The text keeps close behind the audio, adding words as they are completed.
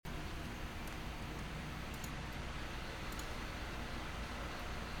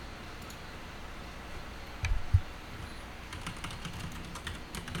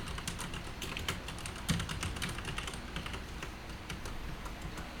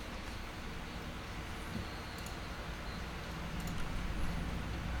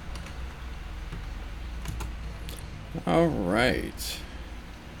All right.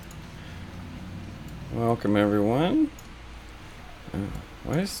 Welcome, everyone.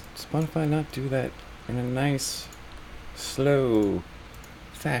 Why does Spotify not do that in a nice, slow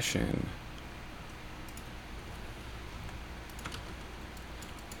fashion?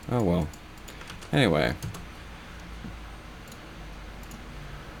 Oh well. Anyway.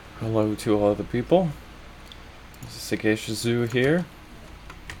 Hello to all the people. This is Sagacious Zoo here.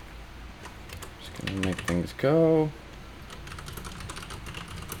 Just gonna make things go.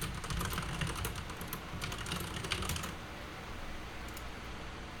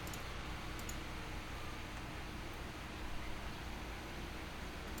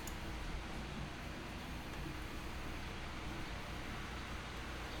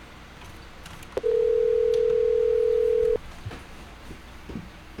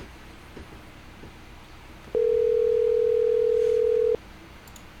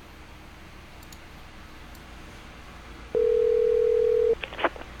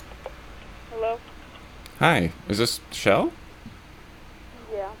 Hello? Hi, is this Shell?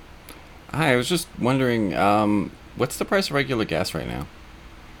 Yeah. Hi, I was just wondering, what's the price of regular gas right now?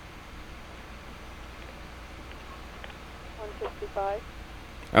 165.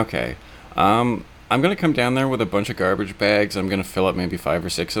 Okay. I'm gonna come down there with a bunch of garbage bags. I'm gonna fill up maybe 5 or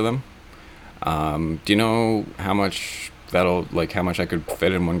 6 of them. Do you know how much how much I could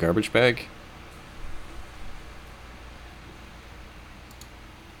fit in one garbage bag?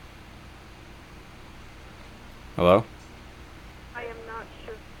 Hello? I am not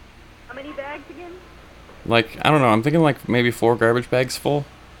sure. How many bags again? Like, I don't know, I'm thinking like maybe 4 garbage bags full.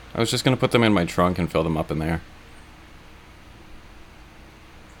 I was just gonna put them in my trunk and fill them up in there.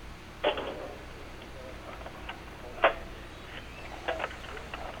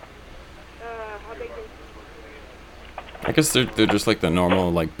 How big is... I guess they're just like the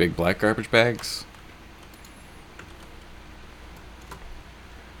normal, like, big black garbage bags.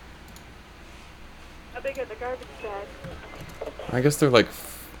 How big are the garbage bags? I guess they're like,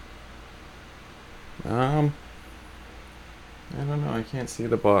 I don't know, I can't see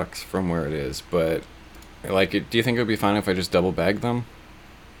the box from where it is, but, like, do you think it would be fine if I just double bag them?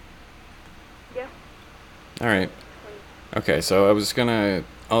 Yeah. Alright. Okay, so I was gonna,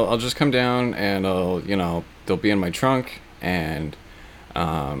 I'll just come down and they'll be in my trunk, and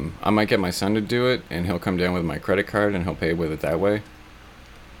I might get my son to do it, and he'll come down with my credit card and he'll pay with it that way.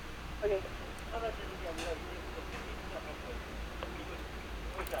 Okay.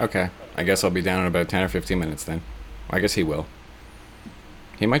 Okay, I guess I'll be down in about 10 or 15 minutes then. I guess he will.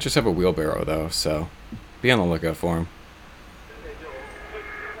 He might just have a wheelbarrow though, so be on the lookout for him.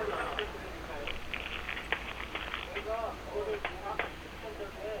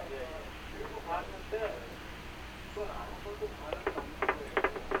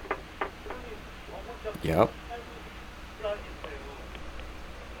 Yep.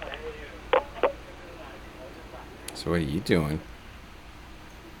 So what are you doing?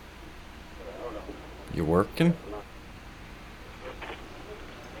 You working?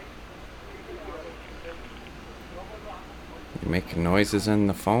 You making noises in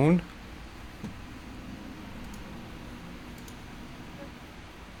the phone?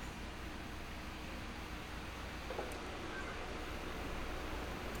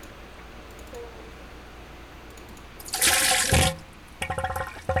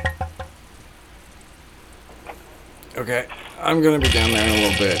 Okay, I'm gonna be down there in a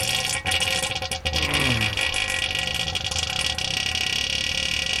little bit.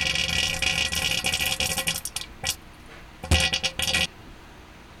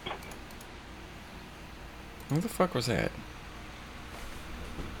 What the fuck was that?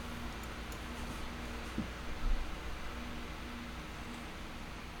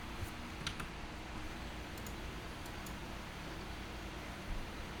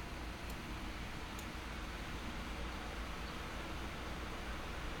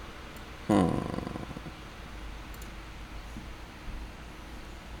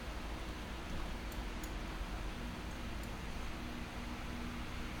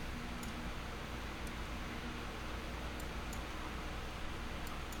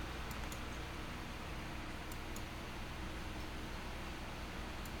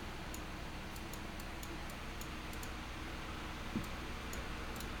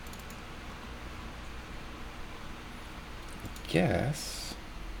 Guess.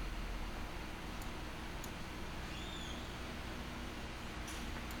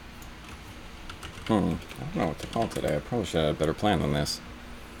 I don't know what to call today. I probably should have a better plan than this.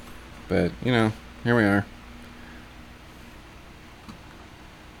 But, here we are.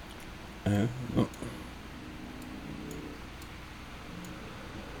 Oh.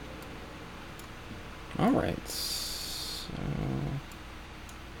 Alright.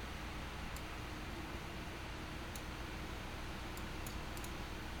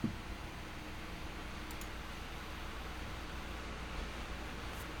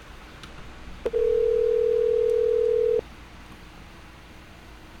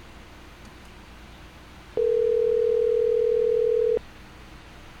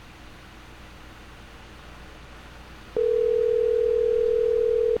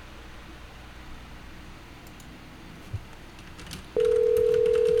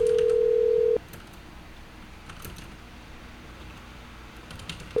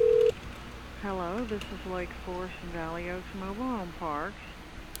 Hello, this is Lake Forest and Valley Oaks Mobile Home Parks.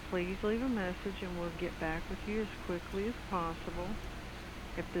 Please leave a message and we'll get back with you as quickly as possible.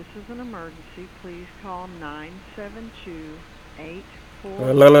 If this is an emergency, please call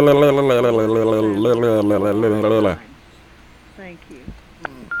 972-844-4749. Thank you.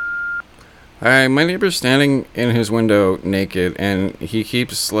 Hi, my neighbor's standing in his window naked, and he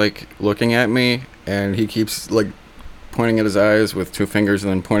keeps like looking at me, and he keeps like pointing at his eyes with two fingers,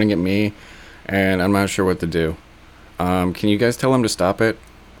 and then pointing at me, and I'm not sure what to do. Can you guys tell him to stop it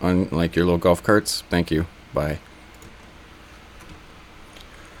on like your little golf carts? Thank you. Bye.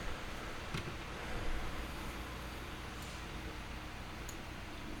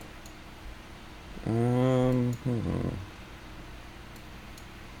 Hmm.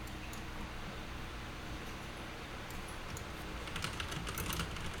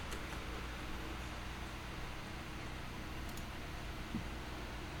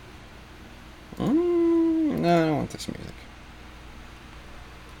 No, I don't want this music.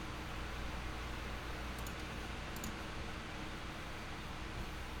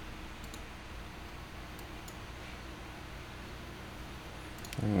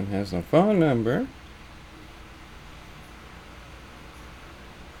 That one has no phone number.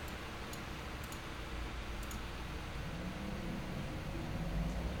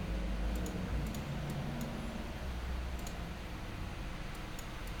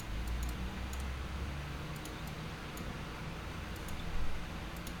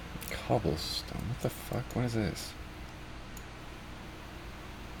 Cobblestone. What the fuck? What is this?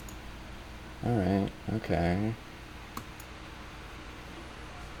 Alright, okay.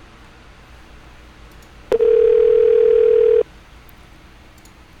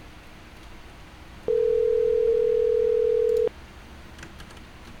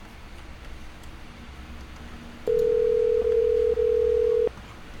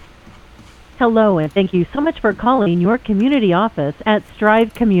 Hello, and thank you so much for calling your community office at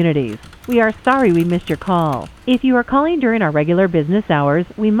Strive Communities. We are sorry we missed your call. If you are calling during our regular business hours,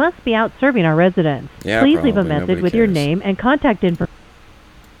 we must be out serving our residents. Yeah, Please leave a probably. message Nobody with your cares. name and contact information.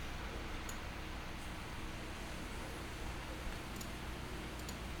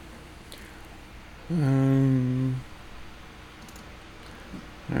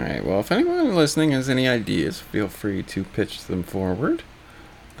 Alright, well, if anyone listening has any ideas, feel free to pitch them forward.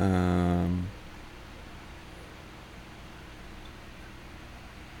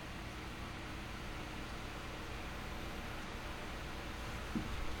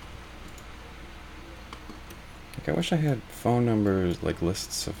 Like, I wish I had phone numbers, like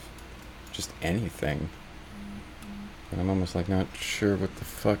lists of just anything. But I'm almost like not sure what the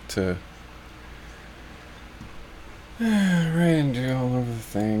fuck to write and do all over the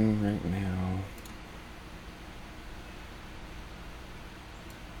thing right now.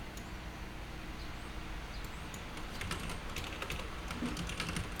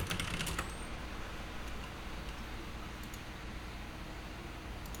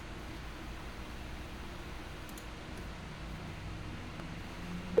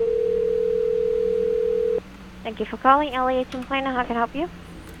 Thank you for calling LAH in Plano. How can I help you?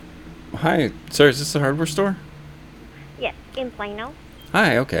 Hi, sir, is this a hardware store? Yes, in Plano.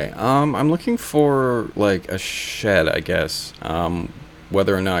 Hi, okay. I'm looking for like a shed, I guess.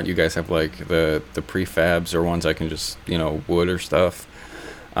 Whether or not you guys have like the prefabs or ones I can just, wood or stuff.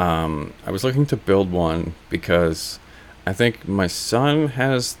 I was looking to build one because I think my son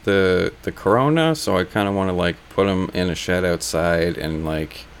has the corona, so I kind of want to like put him in a shed outside and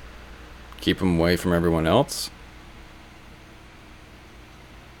like keep him away from everyone else.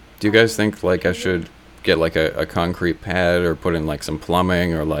 Do you guys think like I should get like a concrete pad or put in like some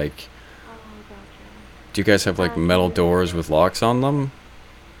plumbing or like Oh, gotcha. do you guys have like metal doors with locks on them?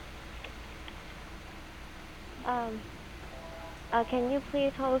 Can you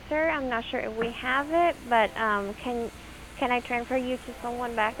please hold, sir? I'm not sure if we have it, but can I transfer you to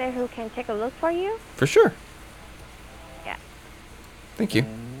someone back there who can take a look for you? For sure. Yeah. Thank you.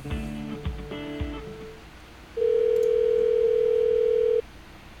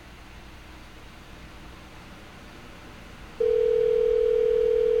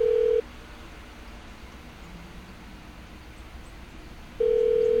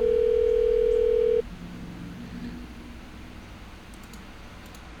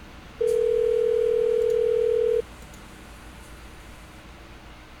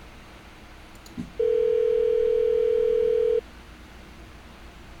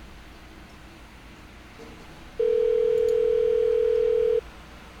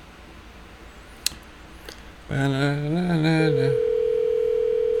 Ba-na-na-na-na.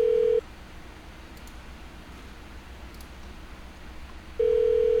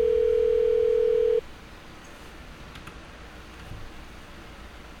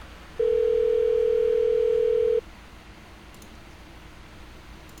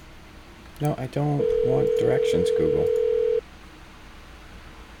 No, I don't want directions, Google.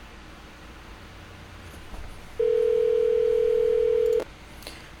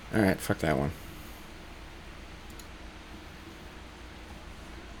 Alright, fuck that one.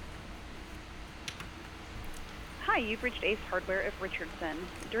 Hi, you've reached Ace Hardware of Richardson.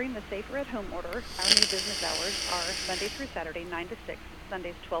 During the Safer at Home order, our new business hours are Monday through Saturday, 9 to 6,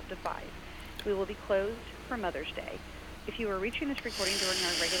 Sundays 12 to 5. We will be closed for Mother's Day. If you are reaching this recording during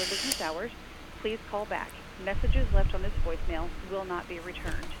our regular business hours, please call back. Messages left on this voicemail will not be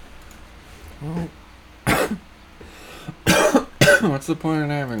returned. Well, what's the point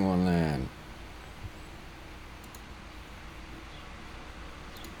in having one then?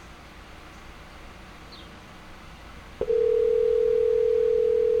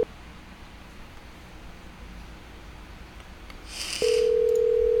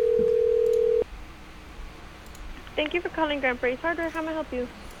 Thank you for calling Grand Prairie Hardware. How may I help you?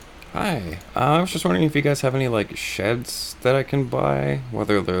 Hi. I was just wondering if you guys have any, like, sheds that I can buy?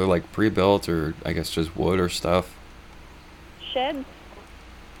 Whether they're, like, pre-built or, I guess, just wood or stuff. Sheds?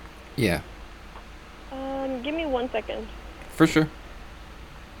 Yeah, Give me 1 second. for sure.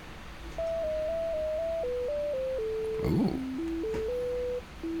 Ooh.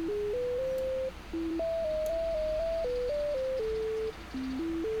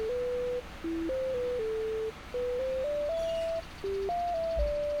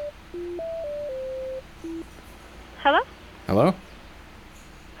 Hello? Hello?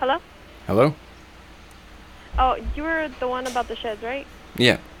 Hello? Hello? Oh, you were the one about the sheds, right?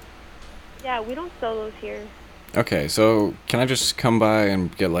 Yeah. Yeah, we don't sell those here. Okay, so can I just come by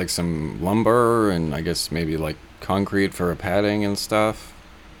and get, like, some lumber and I guess maybe, like, concrete for a padding and stuff?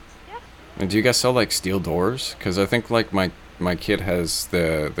 Yeah. And do you guys sell, like, steel doors? Because I think, like, my kid has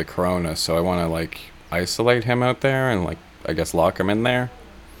the corona, so I want to, like, isolate him out there and, like, I guess lock him in there.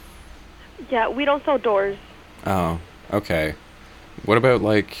 Yeah, we don't sell doors. Oh, okay. What about,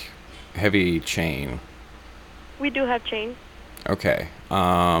 like, heavy chain? We do have chains. Okay.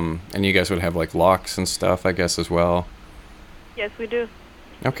 And you guys would have, like, locks and stuff, I guess, as well? Yes, we do.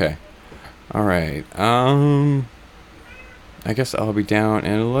 Okay. All right. I guess I'll be down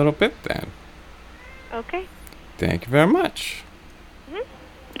in a little bit then. Okay. Thank you very much. Mhm.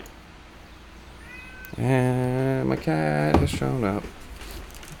 And my cat has shown up.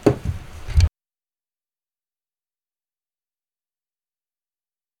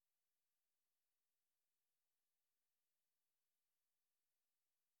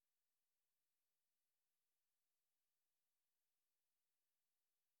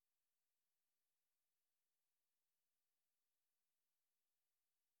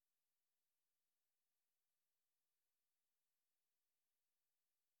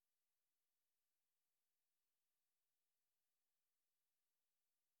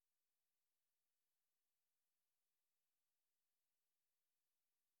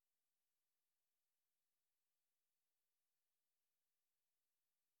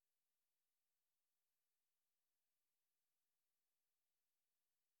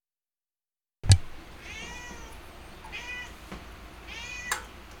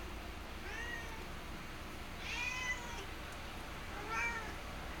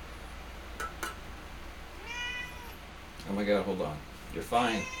 Oh my god, hold on. You're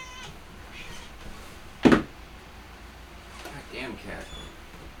fine. God damn cat.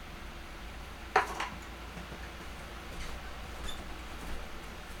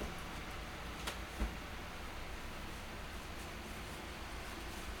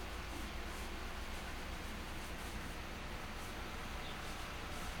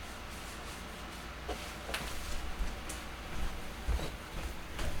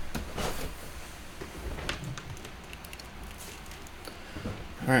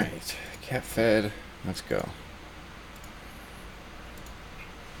 Alright, cat fed. Let's go.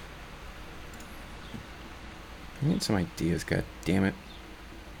 I need some ideas, god damn it.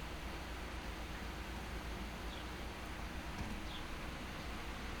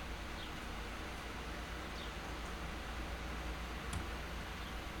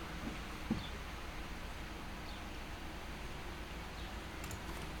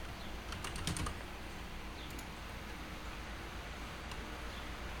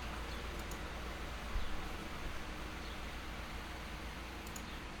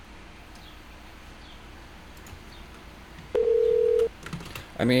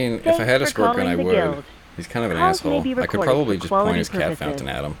 I mean, if I Thanks had a for scorpion, I calling the would. Guild. He's kind of an Calls may asshole. be I could recorded probably for just point quality his cat purposes. fountain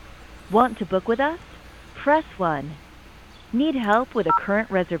at him. Want to book with us? Press 1. Need help with a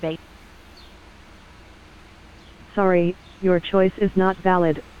current reservation? Sorry, your choice is not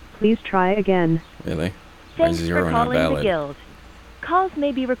valid. Please try again. Really? Why is Thanks for zero not calling the valid? Guild. Calls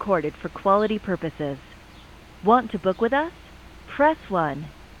may be recorded for quality purposes. Want to book with us? Press 1.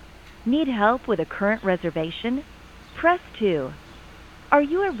 Need help with a current reservation? Press 2. Are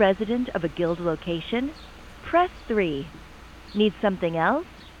you a resident of a Guild location? Press 3. Need something else?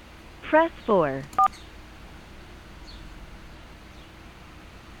 Press 4.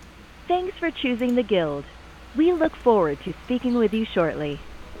 Thanks for choosing the Guild. We look forward to speaking with you shortly.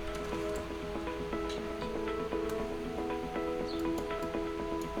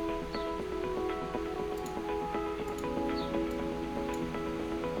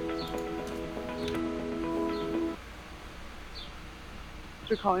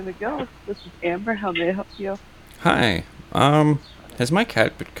 For calling the Guild. This is Amber. How may I help you? Hi. Has my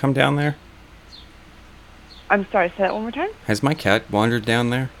cat come down there? I'm sorry, say that one more time? Has my cat wandered down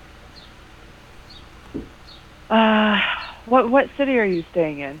there? What city are you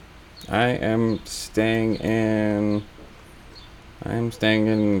staying in? I'm staying in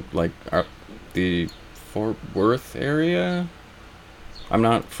like the Fort Worth area. I'm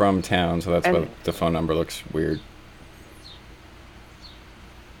not from town, so that's why the phone number looks weird.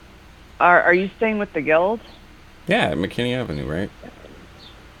 Are you staying with the Guild? Yeah, at McKinney Avenue, right?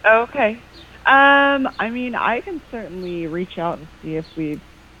 Oh, okay. I mean, I can certainly reach out and see if we've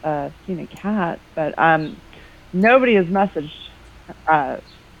seen a cat, but nobody has messaged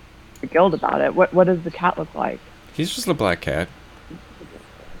the Guild about it. What does the cat look like? He's just a black cat.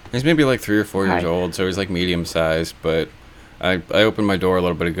 He's maybe like 3 or 4 years Hi. old, so he's like medium sized, but I opened my door a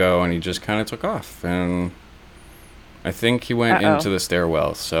little bit ago and he just kind of took off, and I think he went into the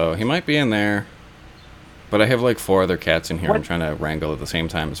stairwell, so he might be in there. But I have like 4 other cats in here I'm trying to wrangle at the same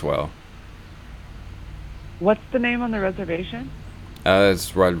time as well. What's the name on the reservation?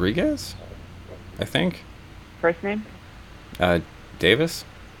 It's Rodriguez, I think. First name? Davis?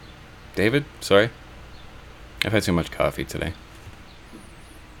 David? Sorry. I've had too much coffee today.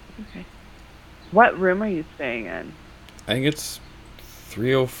 Okay. What room are you staying in? I think it's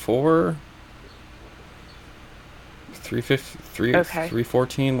 304, 350, Okay.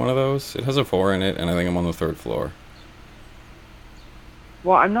 314, one of those. It has a 4 in it, and I think I'm on the 3rd floor.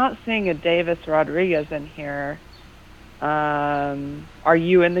 Well, I'm not seeing a Davis Rodriguez in here. Are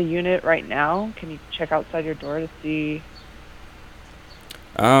you in the unit right now? Can you check outside your door to see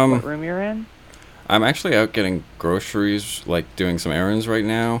what room you're in? I'm actually out getting groceries, like doing some errands right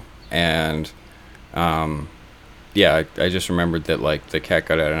now, and yeah, I just remembered that like the cat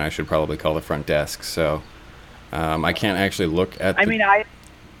got out and I should probably call the front desk, so I can't actually look at I mean,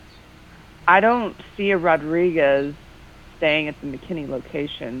 I don't see a Rodriguez staying at the McKinney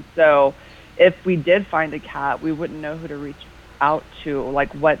location, so if we did find a cat, we wouldn't know who to reach out to,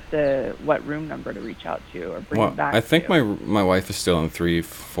 like what room number to reach out to or bring it back I think to. my wife is still in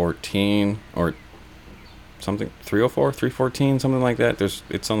 314 or something, 304, 314, something like that.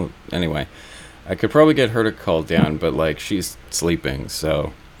 It's on, anyway. I could probably get her to call down, but like she's sleeping,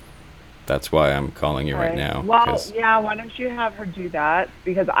 so that's why I'm calling you right now. Well, yeah, why don't you have her do that?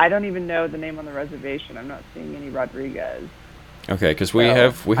 Because I don't even know the name on the reservation. I'm not seeing any Rodriguez. Okay, because we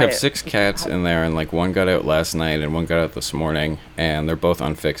have 6 cats in there, and like 1 got out last night and 1 got out this morning, and they're both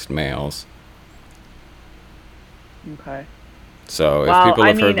unfixed males. Okay. So Well, if people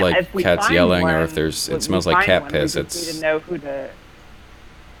have I heard mean, like if we cats find yelling, or one, if it we smells like find cat one, piss, we just need to know who to.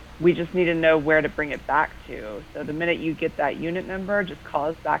 We just need to know where to bring it back to. So the minute you get that unit number, just call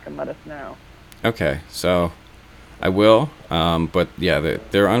us back and let us know. Okay, so I will. But yeah,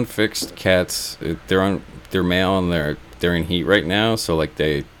 they're unfixed cats. They're male and they're in heat right now. So like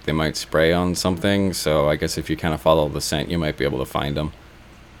they might spray on something. So I guess if you kind of follow the scent, you might be able to find them.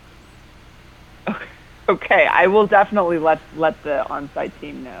 Okay, I will definitely let the on-site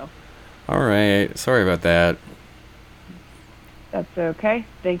team know. All right. Sorry about that. That's okay.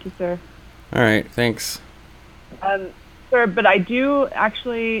 Thank you, sir. All right. Thanks. Sir, but I do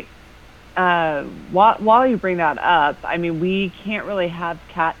actually. While you bring that up, I mean, we can't really have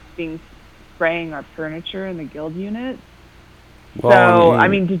cats spraying our furniture in the Guild unit. Well, so, I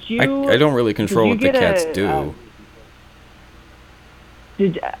mean, did you? I don't really control what the cats do.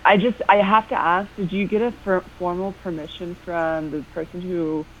 I have to ask, did you get a formal permission from the person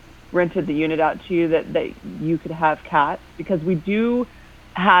who rented the unit out to you that you could have cats? Because we do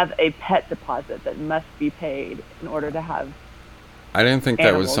have a pet deposit that must be paid in order to have. I didn't think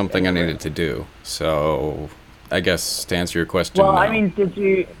that was something I needed to do. So, I guess to answer your question, Well, no. I mean, did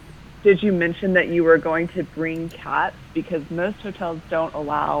you mention that you were going to bring cats? Because most hotels don't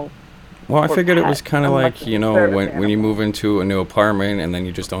allow. Well, I figured it was pets kind of unless like, it's you a know, service when you animal. move into a new apartment and then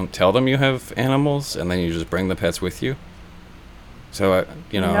you just don't tell them you have animals and then you just bring the pets with you. So,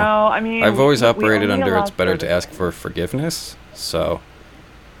 No, I mean, I've always we operated only under allow it's better to service ask for forgiveness. So.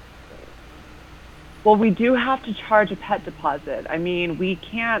 Well, we do have to charge a pet deposit. I mean, we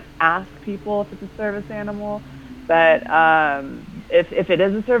can't ask people if it's a service animal, but if it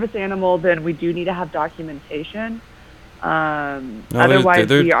is a service animal, then we do need to have documentation. No, Otherwise,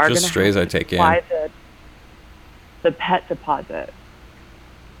 they're we are going just to strays I have to take in. apply the pet deposit.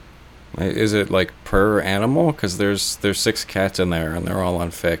 Is it like per animal? Because there's 6 cats in there and they're all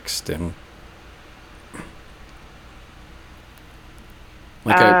unfixed and.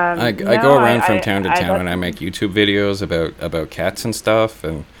 Like I go around from town to town and I make YouTube videos about cats and stuff,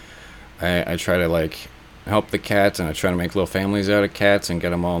 and I try to like help the cats, and I try to make little families out of cats and get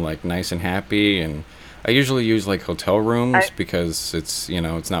them all like nice and happy. And I usually use like hotel rooms because it's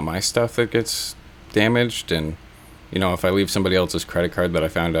it's not my stuff that gets damaged, and if I leave somebody else's credit card that I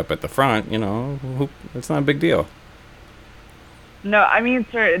found up at the front, it's not a big deal. No, I mean,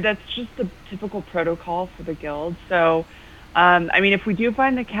 sir, that's just the typical protocol for the guild. So. I mean, if we do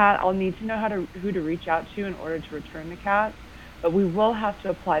find the cat, I'll need to know who to reach out to in order to return the cat, but we will have to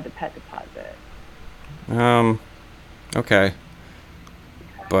apply the pet deposit. Okay.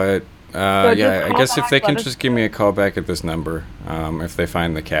 But, yeah, I guess if they can just give me a call back at this number, if they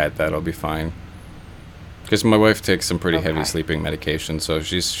find the cat, that'll be fine. Because my wife takes some pretty heavy sleeping medication, so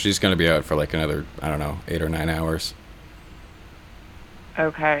she's going to be out for like another, I don't know, 8 or 9 hours.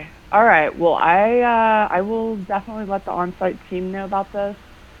 Okay. All right. Well, I will definitely let the on-site team know about this.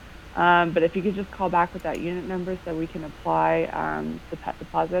 But if you could just call back with that unit number so we can apply the pet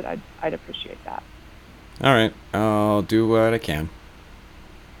deposit, I'd appreciate that. All right. I'll do what I can.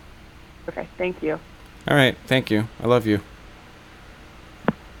 Okay. Thank you. All right. Thank you. I love you.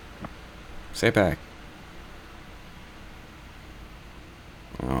 Say it back.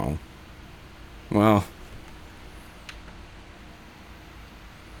 Oh. Well.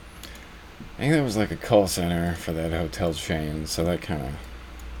 I think that was like a call center for that hotel chain, so that kind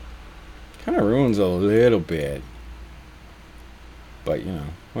of ruins a little bit. But,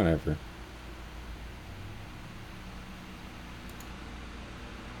 whatever.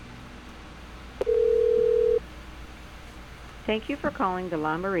 Thank you for calling the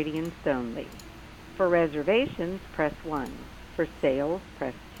La Meridian Stoneleigh. For reservations, press 1. For sales,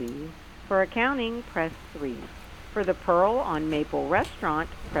 press 2. For accounting, press 3. For the Pearl on Maple Restaurant,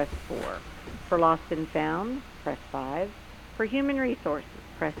 press 4. For Lost and Found, press 5. For Human Resources,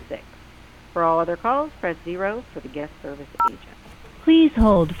 press 6. For all other calls, press 0 for the guest service agent. Please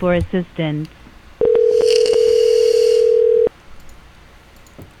hold for assistance.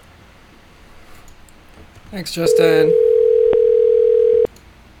 Thanks, Justin.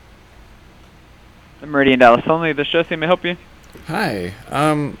 The Meridian Dallas only. This Jesse may help you. Hi.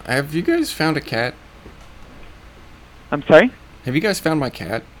 Have you guys found a cat? I'm sorry? Have you guys found my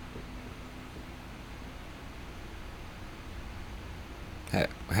cat?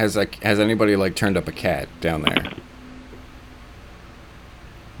 Has anybody like turned up a cat down there?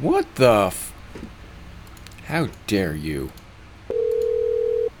 What the How dare you?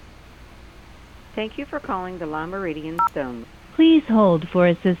 Thank you for calling the La Meridian Stone. Please hold for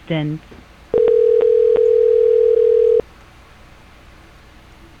assistance.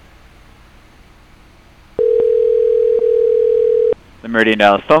 The Meridian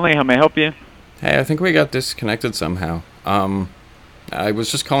Dallas only. How may I help you? Hey, I think we got disconnected somehow. I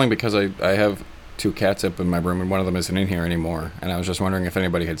was just calling because I have 2 cats up in my room and one of them isn't in here anymore, and I was just wondering if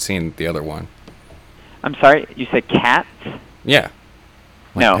anybody had seen the other one. I'm sorry, you said cats? Yeah.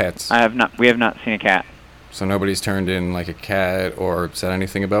 Like no, pets. I have not. We have not seen a cat. So nobody's turned in like a cat or said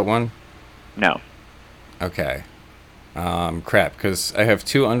anything about one? No. Okay. Crap, because I have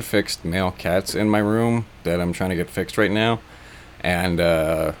 2 unfixed male cats in my room that I'm trying to get fixed right now, and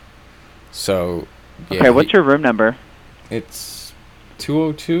so. Yeah, okay, what's your room number? It's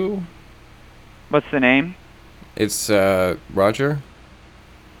 202. What's the name? It's Roger.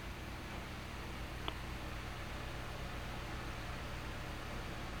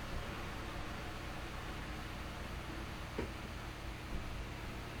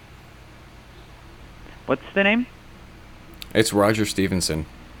 What's the name? It's Roger Stevenson.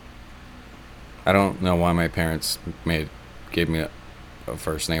 I don't know why my parents gave me a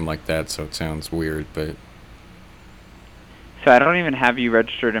first name like that, so it sounds weird, but. So I don't even have you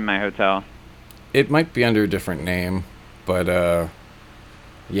registered in my hotel. It might be under a different name, but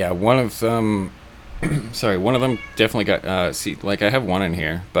yeah, one of them. Sorry, one of them definitely got. I have one in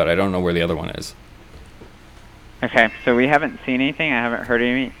here, but I don't know where the other one is. Okay, so we haven't seen anything. I haven't heard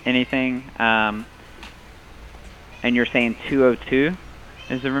anything. And you're saying 202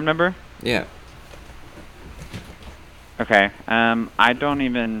 is the room number? Yeah. Okay. I don't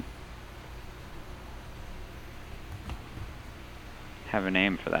even. have a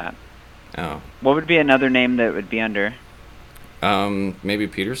name for that. Oh. What would be another name that would be under? Maybe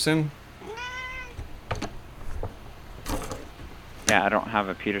Peterson? Yeah, I don't have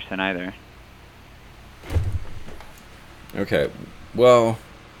a Peterson either. Okay. Well,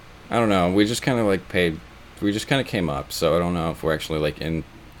 I don't know. We just kind of like paid. We just kind of came up, so I don't know if we're actually like in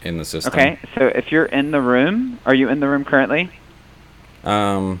the system. Okay, so if you're in the room, are you in the room currently?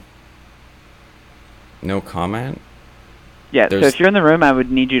 No comment? Yeah, so if you're in the room, I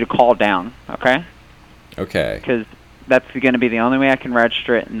would need you to call down, okay? Okay. Because that's going to be the only way I can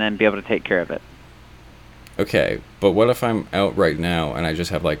register it and then be able to take care of it. Okay, but what if I'm out right now and I just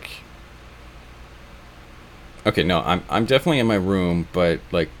have like... Okay, no, I'm definitely in my room, but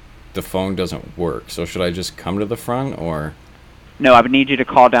like the phone doesn't work. So should I just come to the front or... No, I would need you to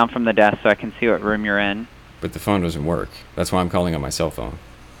call down from the desk so I can see what room you're in. But the phone doesn't work. That's why I'm calling on my cell phone.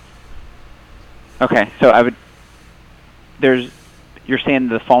 Okay, so I would... You're saying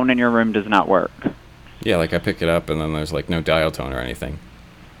the phone in your room does not work? Yeah, like I pick it up and then there's like no dial tone or anything.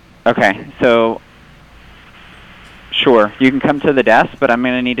 Okay, so... Sure, you can come to the desk, but I'm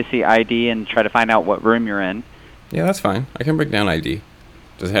going to need to see ID and try to find out what room you're in. Yeah, that's fine. I can break down ID.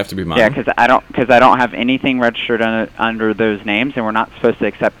 Does it have to be mine? Yeah, because I don't have anything registered under those names, and we're not supposed to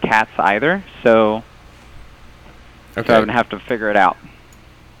accept cats either. So, okay. So I'm gonna have to figure it out.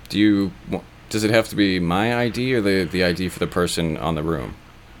 Does it have to be my ID or the ID for the person on the room?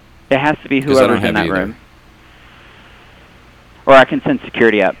 It has to be whoever's in that room. Or I can send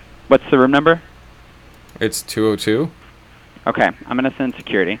security up. What's the room number? It's 202. Okay, I'm gonna send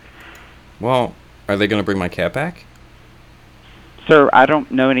security. Well, are they gonna bring my cat back? Sir, I don't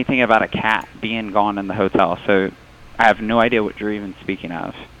know anything about a cat being gone in the hotel, so I have no idea what you're even speaking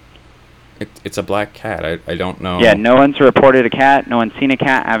of. It's a black cat. I don't know. Yeah, no one's reported a cat. No one's seen a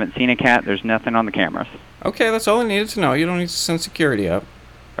cat. I haven't seen a cat. There's nothing on the cameras. Okay, that's all I needed to know. You don't need to send security up.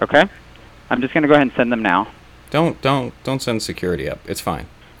 Okay. I'm just going to go ahead and send them now. Don't send security up. It's fine.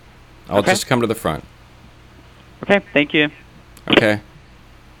 I'll just come to the front. Okay, thank you. Okay.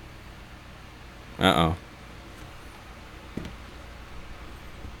 Uh-oh.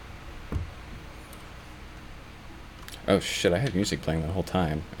 Oh shit, I had music playing the whole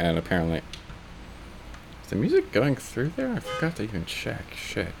time, and apparently... Is the music going through there? I forgot to even check.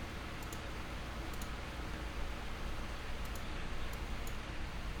 Shit.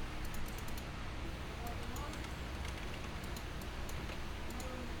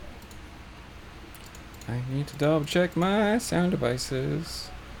 I need to double check my sound devices.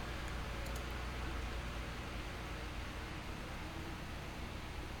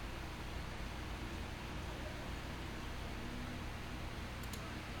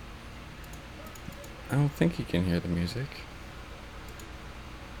 I don't think he can hear the music.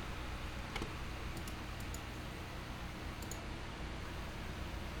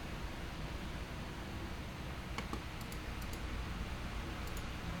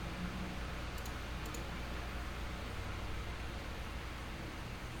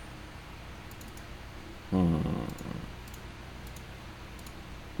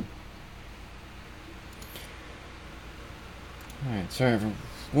 Alright, sorry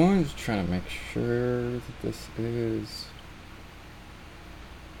everyone, just trying to make sure that this is...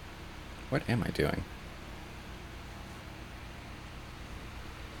 What am I doing?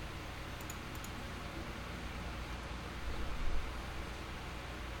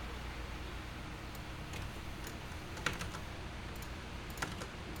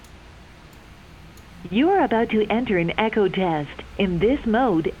 You are about to enter an echo test. In this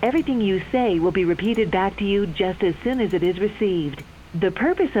mode, everything you say will be repeated back to you just as soon as it is received. The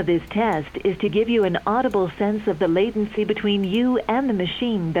purpose of this test is to give you an audible sense of the latency between you and the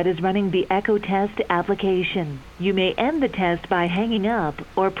machine that is running the echo test application. You may end the test by hanging up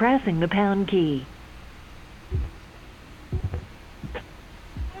or pressing the pound key.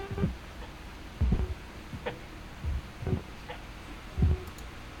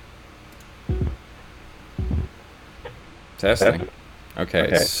 Testing.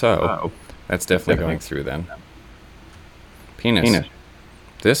 Okay, so that's definitely going through then. Penis.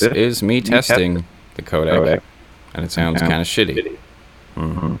 This is me testing the codec, and it sounds kind of shitty.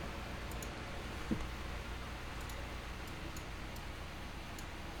 Mm-hmm.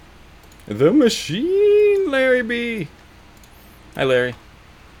 The machine, Larry B. Hi, Larry.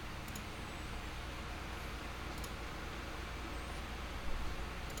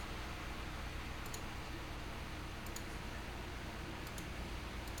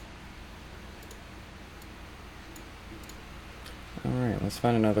 Alright, let's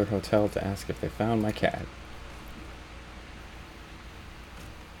find another hotel to ask if they found my cat.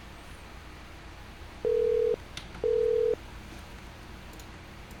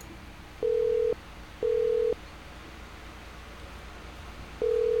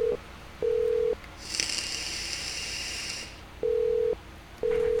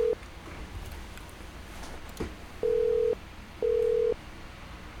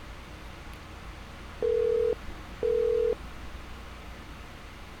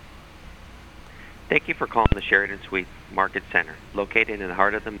 Thank you for calling the Sheridan Suites Market Center, located in the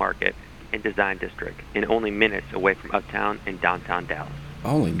heart of the market and design district, and only minutes away from uptown and downtown Dallas.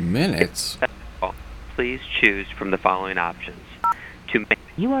 Only minutes? Please choose from the following options.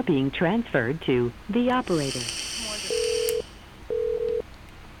 You are being transferred to the operator.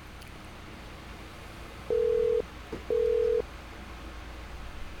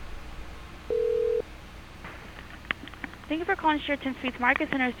 Thank you for calling Sheraton Suites Market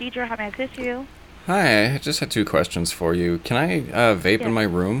Center. Cedra, how may I assist you? Hi, I just had 2 questions for you. Can I vape in my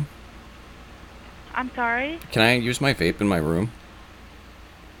room? I'm sorry? Can I use my vape in my room?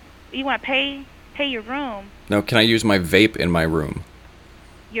 You want to pay your room? No, can I use my vape in my room?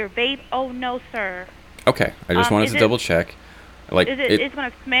 Your vape? Oh, no, sir. Okay, I just wanted to double check. Like, it's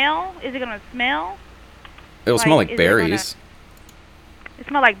going to smell? Is it going to smell? It'll smell like berries. It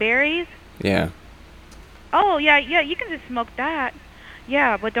smell like berries? Yeah. Oh, yeah, you can just smoke that.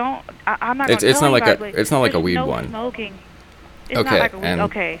 Yeah, but don't. I'm not. It's not like it's not like a weed no one. Smoking. It's okay. Not like a weed.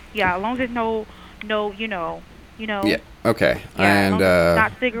 Okay. Yeah, as long as there's no, you know. Yeah. Okay. Yeah, and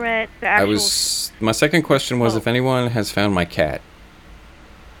not cigarettes. The actual. My second question was if anyone has found my cat.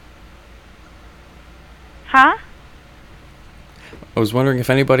 Huh? I was wondering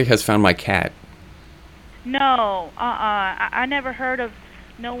if anybody has found my cat. No. I never heard of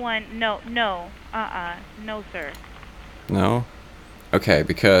no one. No. No, sir. No? Okay,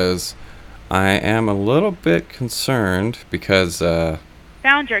 because I am a little bit concerned because,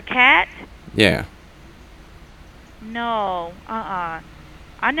 Found your cat? Yeah. No, I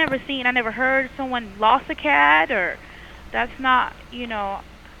never heard someone lost a cat, or that's not,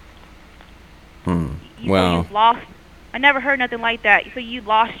 Well. You lost. I never heard nothing like that. So you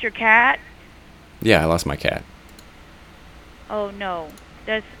lost your cat? Yeah, I lost my cat. Oh no,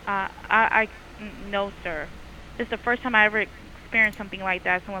 that's no, sir. This is the first time I ever experienced something like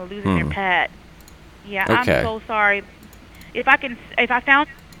that. Someone losing their pet. Yeah, okay. I'm so sorry. If I found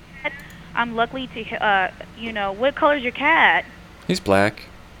a cat, I'm lucky to, what color is your cat? He's black.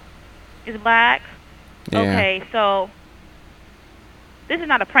 Is black? Yeah. Okay, so this is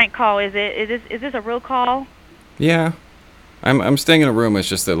not a prank call, is it? Is this a real call? Yeah. I'm staying in a room. It's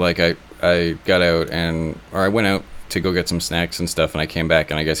just that like I got out I went out to go get some snacks and stuff, and I came back,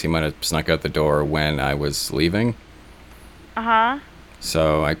 and I guess he might have snuck out the door when I was leaving. Uh-huh.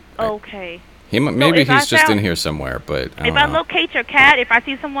 So okay. Maybe he's just in here somewhere, but I don't if I know. locate your cat, if I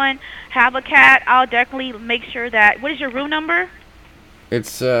see someone have a cat, I'll definitely make sure that. What is your room number?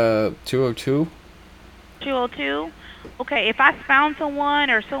 It's 202. 202. Okay, if I found someone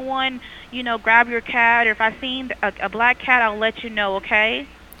or someone, grab your cat, or if I seen a black cat, I'll let you know, okay?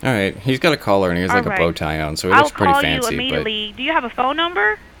 All right. He's got a collar and he has like a bow tie on, so he looks pretty fancy. I'll call you immediately. Do you have a phone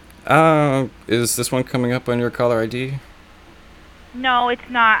number? Is this one coming up on your caller ID? No, it's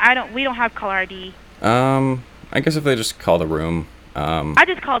not. We don't have caller ID. I guess if they just call the room. I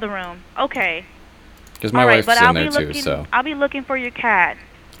just called the room. Okay. Because my wife's in there too, so. I'll be looking for your cat.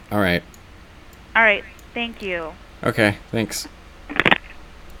 All right. All right. Thank you. Okay, thanks.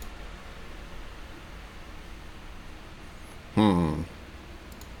 Part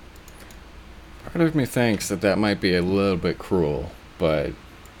of me thinks that might be a little bit cruel, but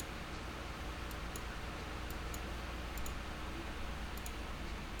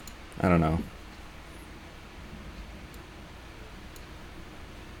I don't know.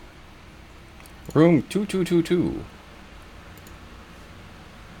 Room 2222.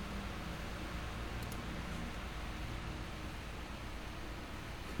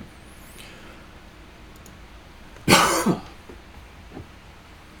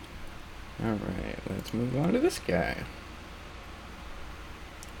 Alright, let's move on to this guy.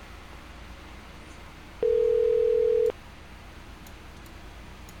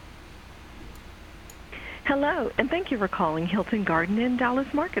 Hello, and thank you for calling Hilton Garden Inn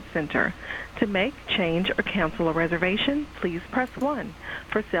Dallas Market Center. To make, change, or cancel a reservation, please press 1.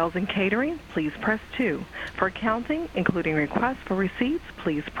 For sales and catering, please press 2. For accounting, including requests for receipts,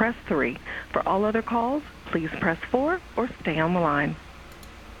 please press 3. For all other calls, please press 4 or stay on the line.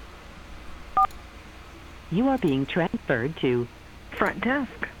 You are being transferred to front desk.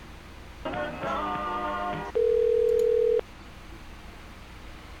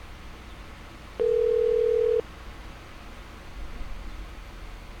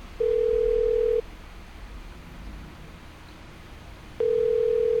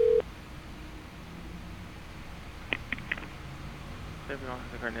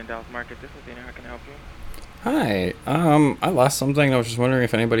 In Dallas Market. This is Dana. How can I help you? Hi. I lost something. I was just wondering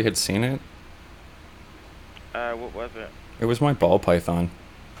if anybody had seen it. What was it? It was my ball python.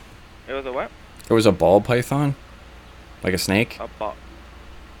 It was a what? It was a ball python? Like a snake? A ball.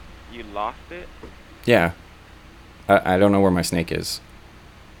 You lost it? Yeah. I don't know where my snake is.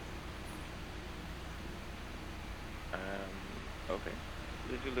 Okay.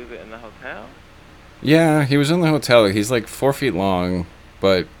 Did you lose it in the hotel? Yeah, he was in the hotel. He's like 4 feet long,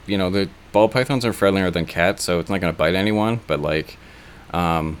 but, you know, the ball pythons are friendlier than cats, so it's not going to bite anyone. But, like,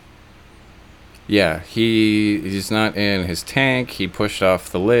 yeah, he's not in his tank. He pushed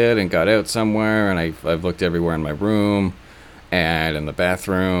off the lid and got out somewhere, and I've looked everywhere in my room and in the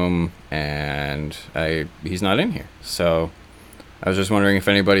bathroom, and he's not in here. So I was just wondering if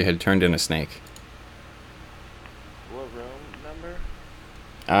anybody had turned in a snake. What room number?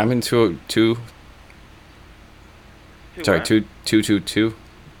 I'm in 202. Sorry, what? 222.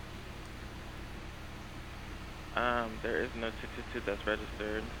 There is no 222 that's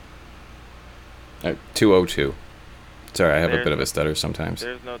registered. 202. Sorry, I have a There's- bit of a stutter sometimes.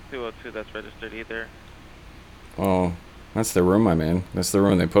 There's no 202 that's registered either. Well, that's the room I'm in. That's the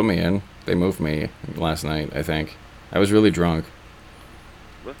room they put me in. They moved me last night, I think. I was really drunk.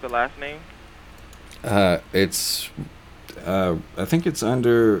 What's the last name? It's, I think it's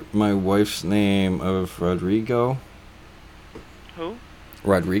under my wife's name of Rodrigo. Who?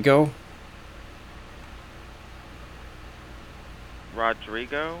 Rodrigo?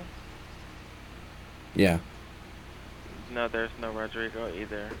 Rodrigo? Yeah. No, there's no Rodrigo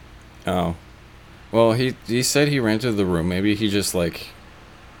either. Oh. Well, he said he rented the room. Maybe he just, like,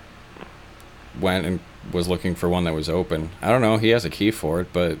 went and was looking for one that was open. I don't know. He has a key for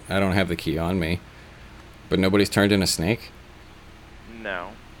it, but I don't have the key on me. But nobody's turned in a snake?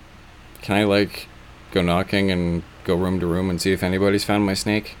 No. Can I, like, go knocking and go room to room and see if anybody's found my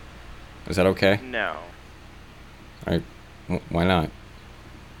snake? Is that okay? No. Alright. Why not?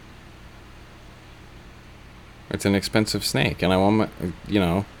 It's an expensive snake, and I want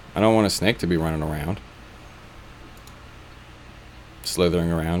I don't want a snake to be running around.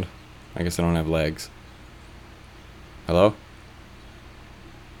 Slithering around. I guess I don't have legs. Hello?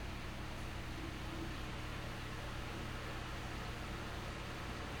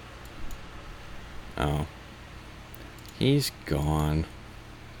 Oh. He's gone.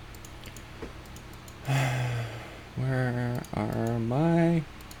 Where are my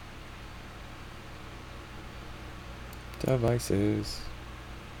devices?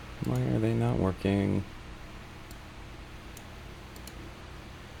 Why are they not working?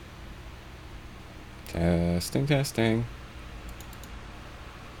 Testing, testing.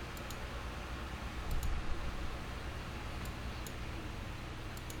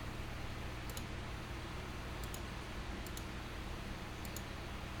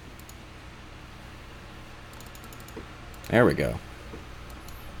 There we go.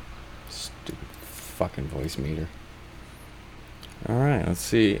 Stupid fucking voice meter. Alright, let's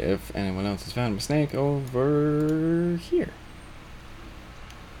see if anyone else has found a snake over here.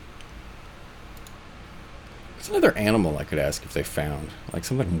 There's another animal I could ask if they found. Like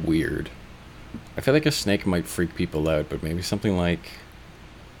something weird. I feel like a snake might freak people out, but maybe something like...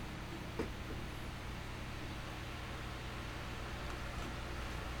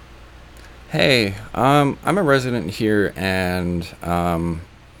 Hey, I'm a resident here, and I'm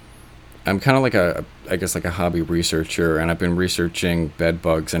kind of like I guess like a hobby researcher, and I've been researching bed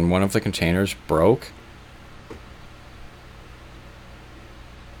bugs, and one of the containers broke.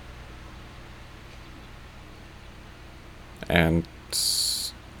 And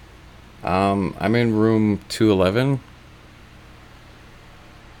I'm in room 211.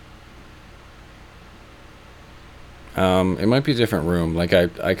 It might be a different room. Like I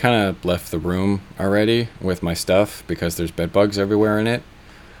kind of left the room already with my stuff because there's bed bugs everywhere in it.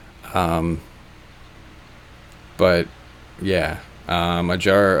 But yeah, a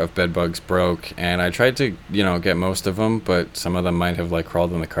jar of bed bugs broke, and I tried to, get most of them, but some of them might have like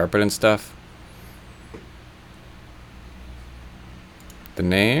crawled on the carpet and stuff. The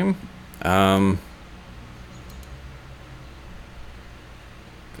name, I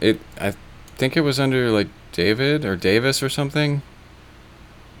think it was under like David or Davis or something.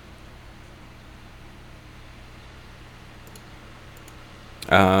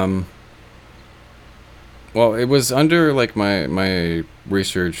 Well, it was under like my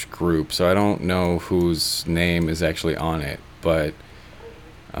research group, so I don't know whose name is actually on it, but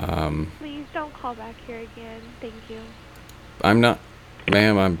Please don't call back here again. Thank you. I'm not,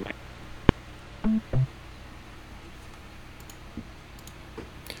 ma'am,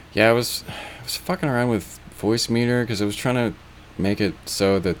 yeah, I was fucking around with voice meter because I was trying to make it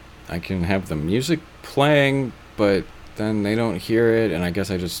so that I can have the music playing, but then they don't hear it, and I guess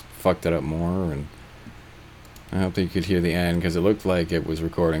I just fucked it up more, and I hope that you could hear the end because it looked like it was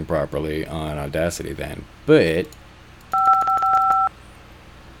recording properly on Audacity then, but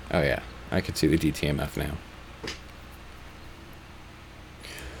Oh yeah, I can see the DTMF now.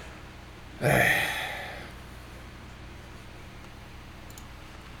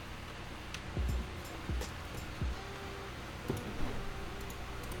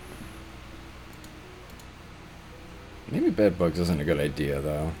 Maybe bed bugs isn't a good idea,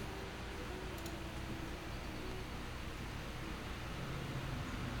 though.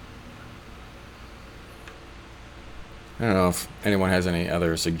 I don't know if anyone has any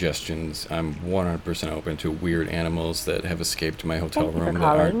other suggestions. I'm 100% open to weird animals that have escaped my hotel Thank you room for that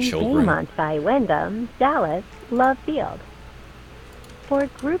aren't calling children. Baymont by Wyndham, Dallas, Love Field. For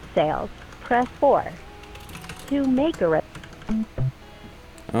group sales, press 4. To make a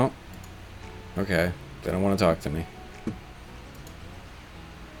Oh, okay. They don't want to talk to me.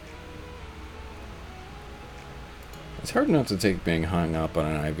 It's hard not to take being hung up on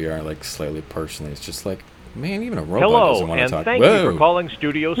an IVR like slightly personally. It's just like, man, even a robot doesn't want to talk. Thank you for calling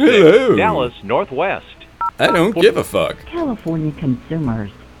Studio 6, Hello. Dallas Northwest. I don't give a fuck. California consumers.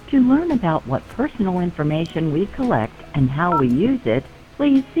 To learn about what personal information we collect and how we use it,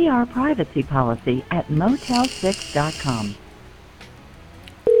 please see our privacy policy at motel6.com.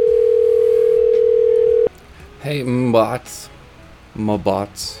 Hey, bots.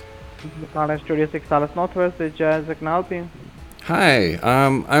 Bots. Calling Studio 6 Dallas Northwest, it's Jazz. Can I help you? Hi,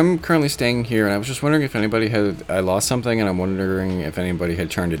 I'm currently staying here, and I was just wondering if anybody had... I lost something, and I'm wondering if anybody had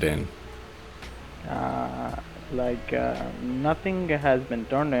turned it in. Nothing has been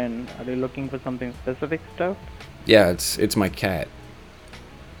turned in. Are you looking for something specific stuff? Yeah, it's my cat.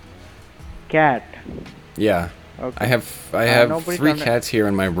 Cat. Yeah. Okay. I have nobody 3 turned it- cats here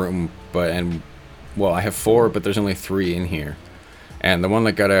in my room, well, I have 4, but there's only 3 in here. And the one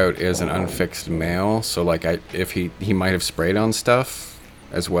that got out is an unfixed male, so like if he might have sprayed on stuff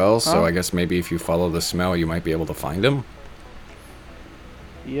as well, so Huh? I guess maybe if you follow the smell, you might be able to find him.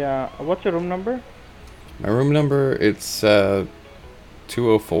 Yeah. What's your room number? My room number, it's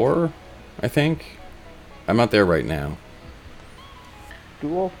 204, I think. I'm not there right now.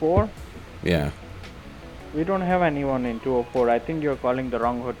 204? Yeah. We don't have anyone in 204. I think you're calling the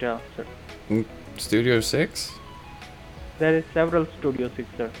wrong hotel, sir. Studio 6? There is several Studio 6,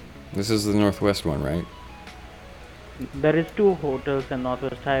 sir. This is the Northwest one, right? There is 2 hotels in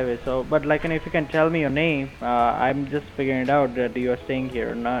Northwest Highway. So, but if you can tell me your name, I'm just figuring it out that you are staying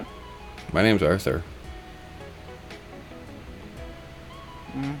here or not. My name's Arthur.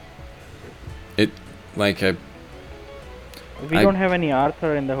 Mm. We don't have any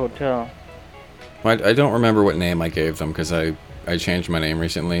Arthur in the hotel. I don't remember what name I gave them because I changed my name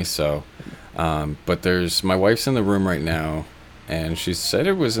recently, so... but my wife's in the room right now, and she said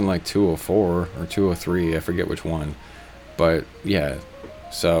it was in like 204 or 203, I forget which one. But, yeah.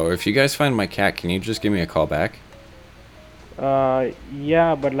 So, if you guys find my cat, can you just give me a call back?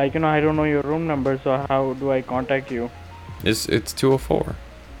 Yeah, but I don't know your room number, so how do I contact you? It's 204.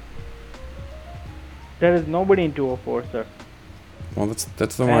 There is nobody in 204, sir. Well,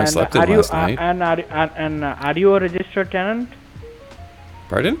 that's the one I slept in last night. Are you a registered tenant?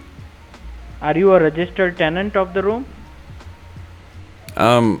 Pardon? Are you a registered tenant of the room?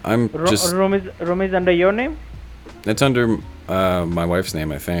 I'm just... Room is under your name? It's under my wife's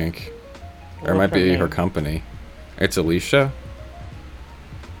name, I think. Or it might What's her be name? her company. It's Alicia.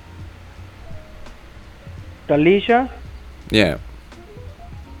 Talisha? Yeah.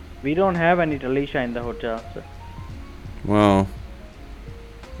 We don't have any Talisha in the hotel, sir. Well,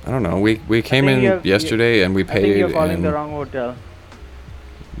 I don't know. We came think in you're- yesterday and we I think paid. you're calling and, the wrong hotel.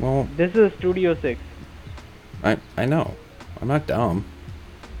 Well, This is Studio 6. I know. I'm not dumb.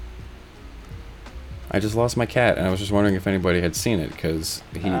 I just lost my cat, and I was just wondering if anybody had seen it because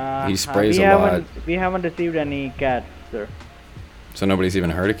he sprays a lot. We haven't received any cats, sir. So nobody's even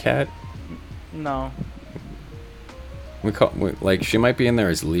heard a cat. No. She might be in there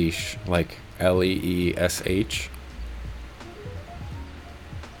as leash, like Leesh.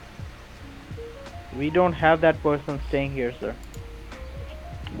 We don't have that person staying here, sir.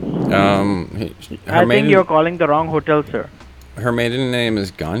 Her I think you're calling the wrong hotel, sir. Her maiden name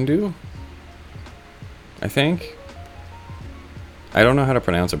is Gandu, I think. I don't know how to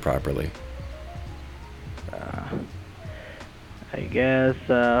pronounce it properly. I guess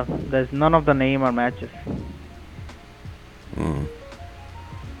there's none of the name or matches.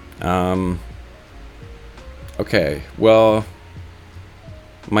 Okay, well,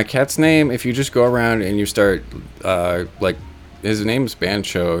 my cat's name, if you just go around and you start, his name's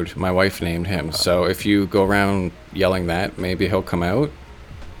Banchode, my wife named him, so if you go around yelling that, maybe he'll come out.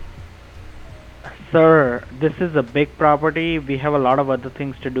 Sir, this is a big property. We have a lot of other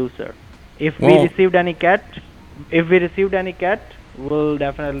things to do, sir. If we Well- received any cat, we'll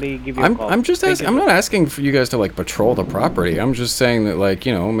definitely give you a I'm call. I'm just Thank asking. you, I'm sir. not asking for you guys to like patrol the property. I'm just saying that like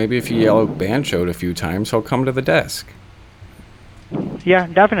maybe if you yell out Banchoed a few times, he'll come to the desk. Yeah,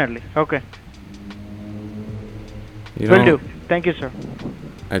 definitely. Okay. You Will don't. do. Thank you, sir.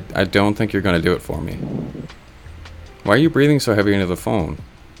 I don't think you're gonna do it for me. Why are you breathing so heavy into the phone?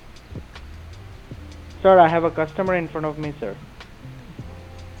 Sir, I have a customer in front of me, sir.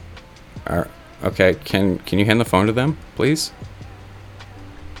 Okay. Can you hand the phone to them, please?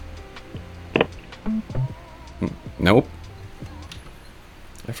 Nope.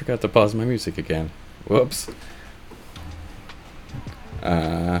 I forgot to pause my music again. Whoops.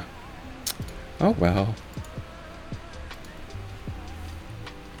 Oh well.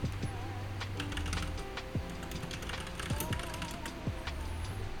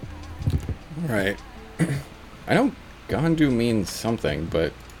 Alright. I know Gandu means something,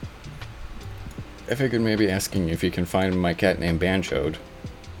 but I figured maybe asking if you can find my cat named Banchoed.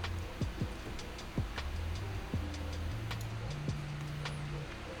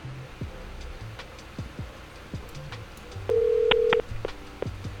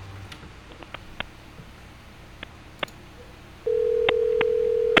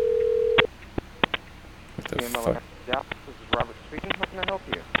 What the fuck? This is Robert speaking. How can I help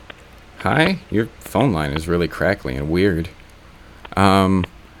you? Hi? Your phone line is really crackly and weird.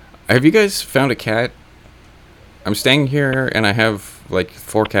 Have you guys found a cat? I'm staying here and I have like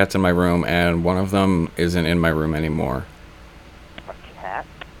 4 cats in my room and one of them isn't in my room anymore. A cat?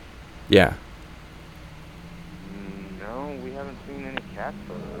 Yeah. No, we haven't seen any cats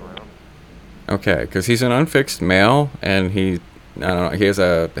around. Okay, because he's an unfixed male and I don't know, he has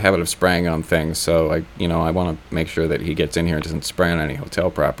a habit of spraying on things, so I want to make sure that he gets in here and doesn't spray on any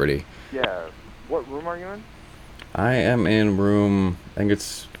hotel property. Yeah. What room are you in? I am in room, I think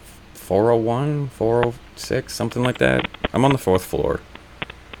it's 401, 406, something like that. I'm on the 4th floor.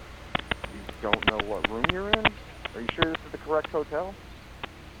 You don't know what room you're in? Are you sure this is the correct hotel?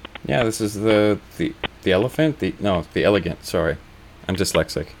 Yeah, this is the elephant? The elegant, sorry. I'm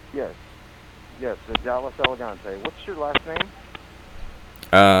dyslexic. Yes. Yes, the Dallas Elegante. What's your last name?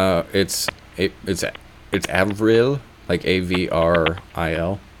 It's Avril, like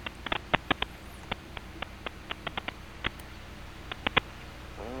Avril.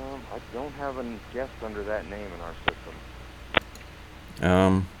 I don't have a guest under that name in our system.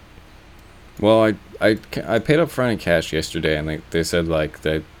 Well, I paid up front in cash yesterday, and they said like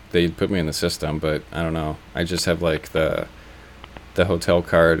they put me in the system, but I don't know. I just have like the hotel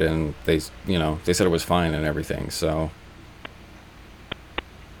card, and they said it was fine and everything. So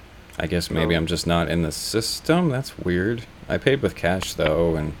I guess maybe I'm just not in the system. That's weird. I paid with cash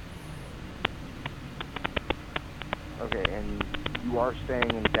though, and Okay, and you are staying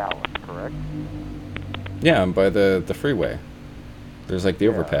in Dallas, correct? yeah, I'm by the freeway. There's like the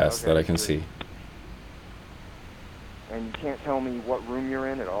overpass that I can see. And you can't tell me what room you're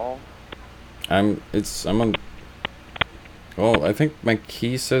in at all? I'm on. Well, I think my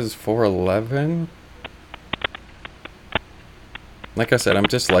key says 411. Like I said, I'm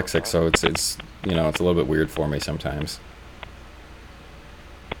dyslexic, so it's it's a little bit weird for me sometimes.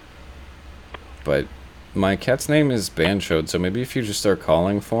 But my cat's name is Banchoed, so maybe if you just start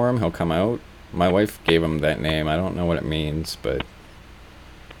calling for him, he'll come out. My wife gave him that name. I don't know what it means, but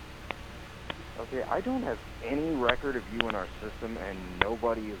Okay, I don't have any record of you in our system, and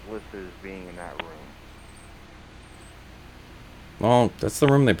nobody is listed as being in that room. well, that's the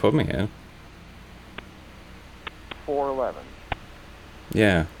room they put me in. 411.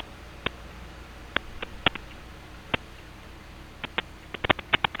 Yeah.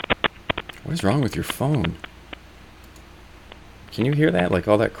 What is wrong with your phone? Can you hear that? Like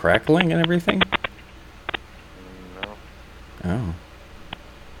all that crackling and everything? No. Oh.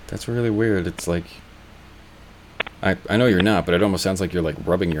 That's really weird. It's like... I know you're not, but it almost sounds like you're like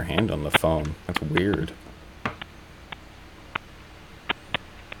rubbing your hand on the phone. That's weird.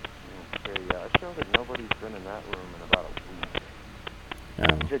 Okay, yeah, it shows that nobody's been in that room in about a week.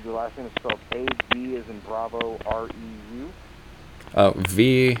 Oh. You said your last name is spelled A-B as in Bravo, R-E-U?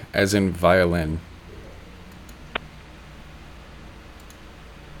 V as in violin.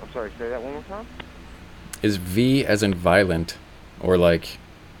 I'm sorry, say that one more time? Is V as in violent, or like...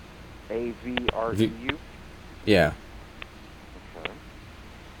 A-V-R-E-U? Yeah. Okay.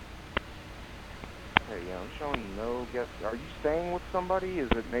 Okay, yeah, I'm showing no guest. Are you staying with somebody? Is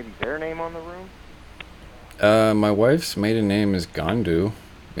it maybe their name on the room? My wife's maiden name is Gandu.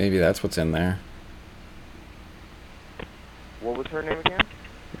 Maybe that's what's in there. What was her name again?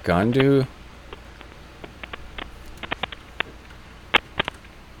 Gandu?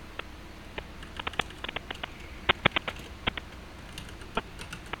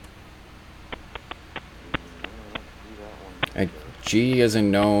 G as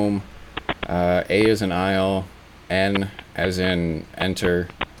in gnome, A as in aisle, N as in enter,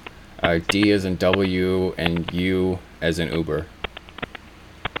 D as in W, and U as in Uber.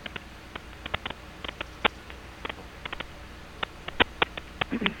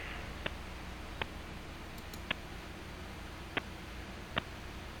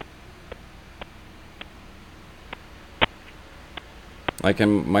 Like,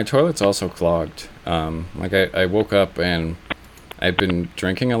 and my toilet's also clogged. Like, I woke up and I've been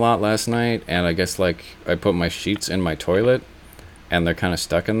drinking a lot last night, and I guess, like, I put my sheets in my toilet, and they're kind of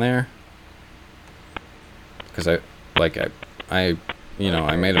stuck in there. Because I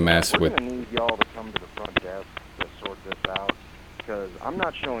made a mess with... We're going to need y'all to come to the front desk to sort this out, because I'm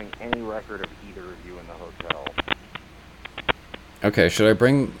not showing any record of either of you in the hotel. Okay, should I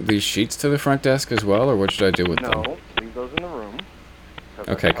bring these sheets to the front desk as well, or what should I do with them? No, leave those in the room.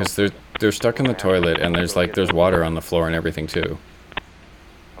 Okay, because they're stuck in the toilet, and there's water on the floor and everything too.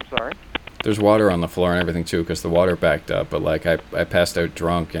 I'm sorry? There's water on the floor and everything too, because the water backed up. But like I passed out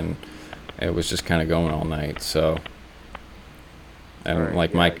drunk, and it was just kind of going all night. So, and All right,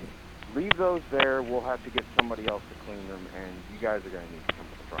 like yeah, Mike, leave those there. We'll have to get somebody else to clean them, and you guys are going to need to come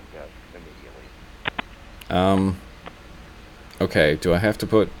to the front desk immediately. Okay, do I have to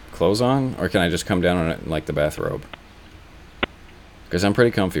put clothes on, or can I just come down on it in like the bathrobe? Because I'm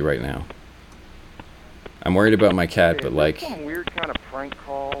pretty comfy right now. I'm worried about my cat, but like... Some weird kind of prank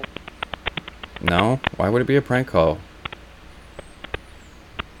call. No? Why would it be a prank call?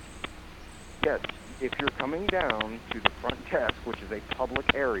 Yes, if you're coming down to the front desk, which is a public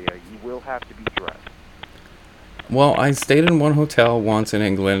area, you will have to be dressed. Well, I stayed in one hotel once in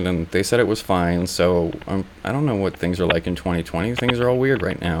England, and they said it was fine, so I don't know what things are like in 2020. Things are all weird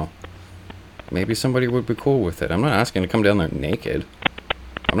right now. Maybe somebody would be cool with it. I'm not asking to come down there naked.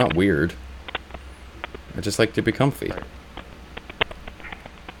 I'm not weird. I just like to be comfy. Right.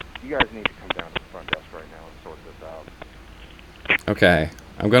 You guys need to come down to the front desk right now and sort this out. Okay.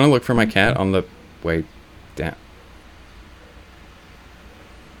 I'm gonna look for my cat on the way down.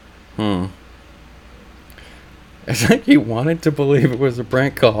 It's like he wanted to believe it was a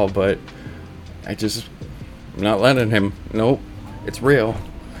prank call, but I'm not letting him. Nope. It's real.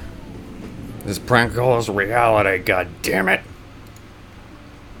 This prank call is reality, god damn it.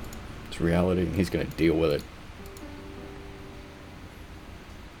 It's reality, and he's gonna deal with it.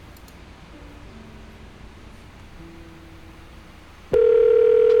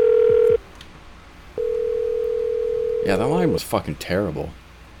 Yeah, that line was fucking terrible.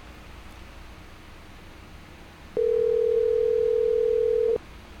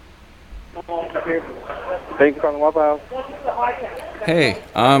 Thank you for calling Waffle House. Hey,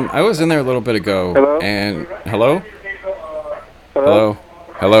 I was in there a little bit ago. Hello? And hello?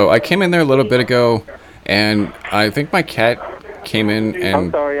 Hello. I came in there a little bit ago, and I think my cat came in and...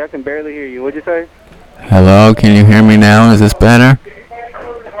 I'm sorry, I can barely hear you. What'd you say? Hello, can you hear me now? Is this better?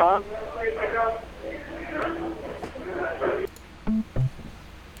 Huh?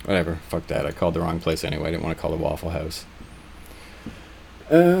 Whatever, fuck that. I called the wrong place anyway. I didn't want to call the Waffle House.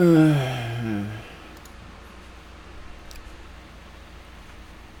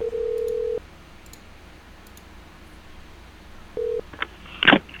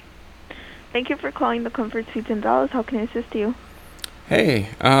 Thank you for calling the Comfort Suites in Dallas. How can I assist you? Hey,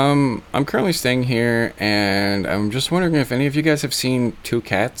 I'm currently staying here, and I'm just wondering if any of you guys have seen two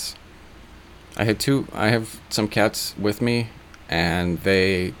cats. I have some cats with me, and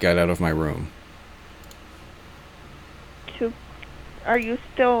they got out of my room. Are you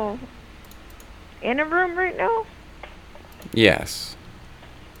still in a room right now? Yes.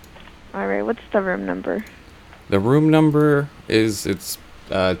 Alright, what's the room number? The room number it's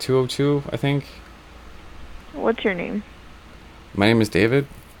 202, I think. What's your name? My name is David.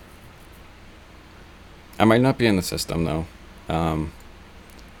 I might not be in the system though.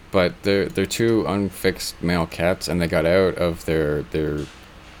 But they're two unfixed male cats, and they got out of their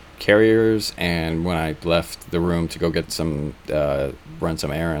carriers, and when I left the room to go get some run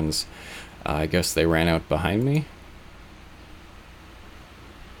some errands, I guess they ran out behind me.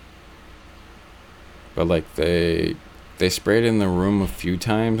 But like they sprayed in the room a few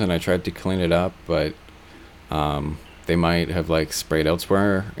times, and I tried to clean it up, but they might have like sprayed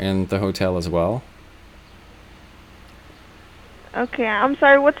elsewhere in the hotel as well. Okay, I'm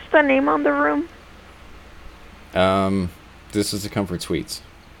sorry, what's the name on the room? This is the Comfort Suites.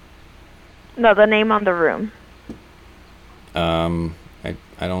 No, the name on the room.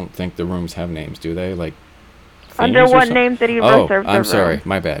 I don't think the rooms have names, do they? Like Under what name did you reserve the room? I'm sorry,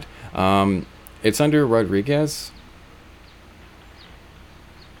 my bad. It's under Rodriguez.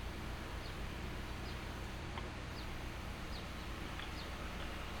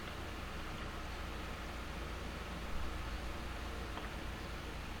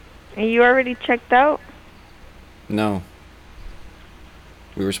 And you already checked out? No.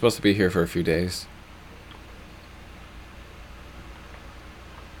 We were supposed to be here for a few days.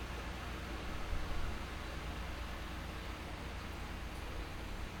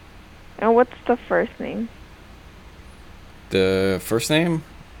 And what's the first name? The first name?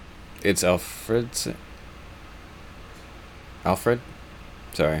 It's Alfred. Alfred?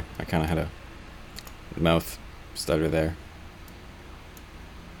 Sorry, I kind of had a mouth stutter there.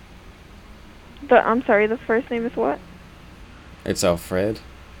 I'm sorry, the first name is what? It's Alfred.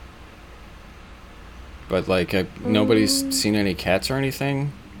 But, like, nobody's seen any cats or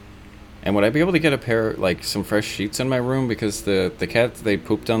anything. And would I be able to get a pair, like, some fresh sheets in my room? Because the cats, they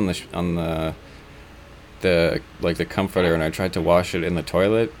pooped on the comforter, and I tried to wash it in the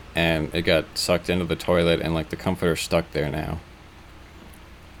toilet, and it got sucked into the toilet, and, like, the comforter's stuck there now.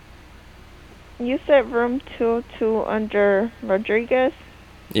 You said room 202 under Rodriguez?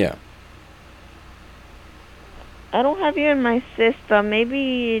 Yeah. I don't have you in my system.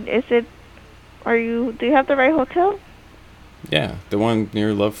 Maybe, do you have the right hotel? Yeah, the one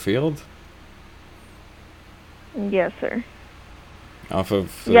near Love Field? Yes, sir. Off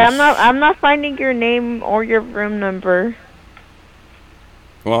of... Yeah, I'm not finding your name or your room number.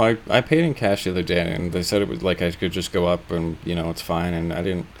 Well, I paid in cash the other day, and they said it was like I could just go up and, you know, it's fine, and I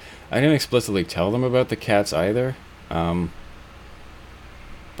didn't explicitly tell them about the cats either.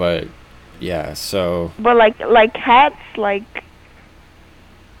 But yeah, so... But like cats, like...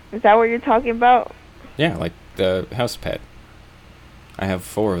 Is that what you're talking about? Yeah, like the house pet. I have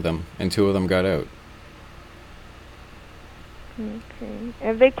 4 of them, and 2 of them got out. Okay.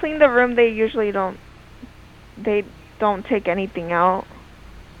 If they clean the room, they usually don't take anything out.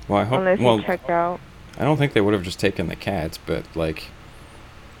 Well, I hope... Unless you check out. I don't think they would have just taken the cats, but, like...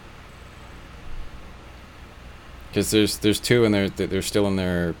 Because there's 2, and they're still in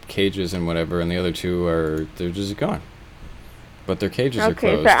their cages and whatever, and the other 2 they're just gone. But their cages are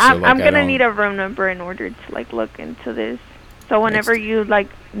closed. Okay, so I'm gonna need a room number in order to, like, look into this. So whenever you, like,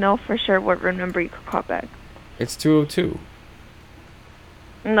 know for sure what room number, you could call back. It's 202.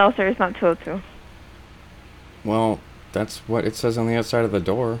 No, sir, it's not 202. Well, that's what it says on the outside of the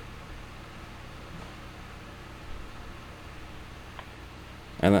door.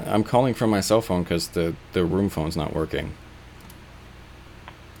 And I'm calling from my cell phone because the room phone's not working.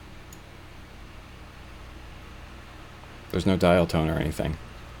 There's no dial tone or anything.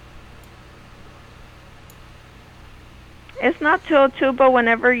 It's not 202, but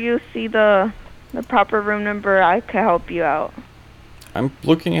whenever you see the proper room number, I can help you out. I'm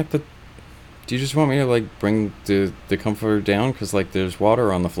looking at the... Do you just want me to, like, bring the comforter down? Because, like, there's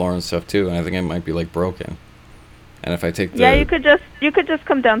water on the floor and stuff, too, and I think it might be, like, broken. And if I take the... Yeah, you could just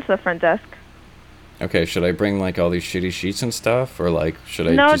come down to the front desk. Okay, should I bring, like, all these shitty sheets and stuff? Or, like, should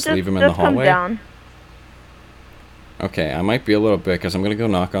I just leave them in the No, hallway? just come down. Okay, I might be a little bit, because I'm going to go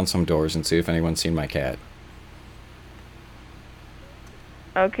knock on some doors and see if anyone's seen my cat.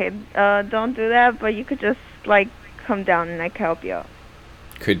 Okay, don't do that, but you could just, like, come down and I can help you out.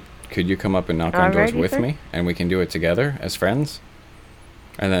 Could you come up and knock on doors with me? And we can do it together as friends?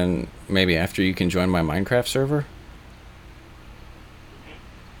 And then maybe after you can join my Minecraft server?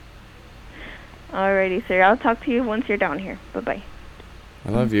 Alrighty, sir. I'll talk to you once you're down here. Bye-bye. I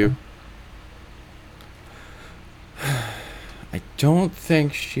love you. I don't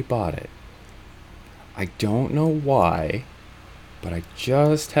think she bought it. I don't know why, but I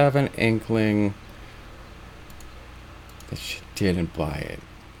just have an inkling that she didn't buy it.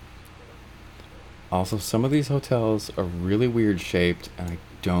 Also, some of these hotels are really weird shaped, and I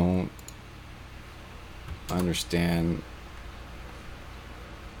don't understand.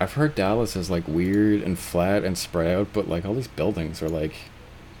 I've heard Dallas is, like, weird and flat and spread out, but, like, all these buildings are, like,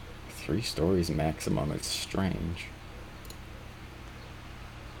 3 stories maximum. It's strange.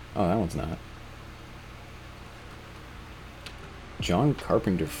 Oh, that one's not. John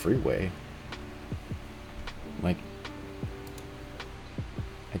Carpenter Freeway. Like,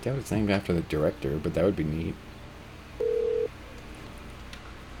 I doubt it's named after the director, but that would be neat.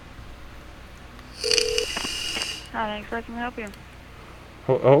 Hi, thanks. Can I help you?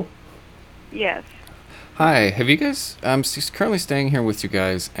 Oh? Yes. Hi, have you guys... I'm currently staying here with you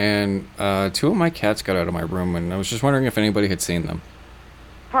guys, and 2 of my cats got out of my room, and I was just wondering if anybody had seen them.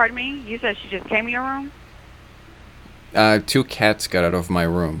 Pardon me? You said she just came to your room? 2 cats got out of my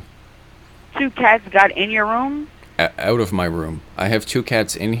room. 2 cats got in your room? Out of my room. I have 2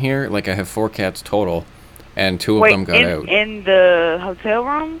 cats in here, like I have 4 cats total, and 2 of them got out. In the hotel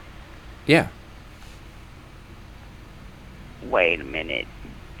room? Yeah. Wait a minute.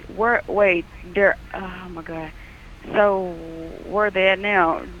 Wait, there... Oh, my God. So where are they at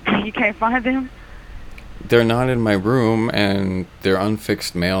now? You can't find them? They're not in my room, and they're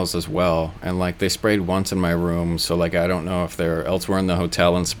unfixed males as well. And like they sprayed once in my room, so like I don't know if they're elsewhere in the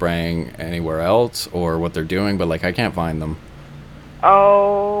hotel and spraying anywhere else or what they're doing, but like I can't find them.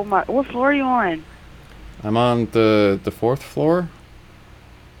 Oh my! What floor are you on? I'm on the fourth floor.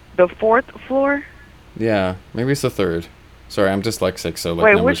 The fourth floor? Yeah, maybe it's the third. Sorry, I'm dyslexic, so like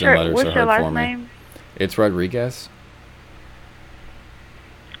Wait, numbers and letters what's are your hard for last me. name? It's Rodriguez.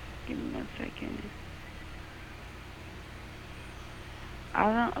 Give me 1 second.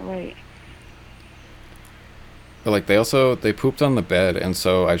 I don't wait. But like they pooped on the bed, and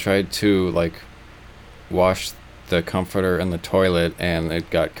so I tried to like wash the comforter in the toilet, and it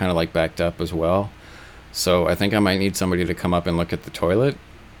got kind of like backed up as well. So I think I might need somebody to come up and look at the toilet.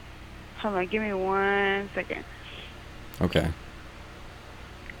 Hold on, give me 1 second. Okay.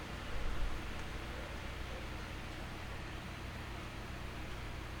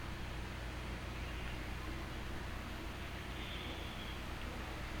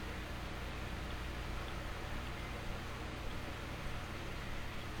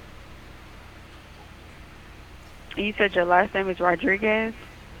 And you said your last name is Rodriguez?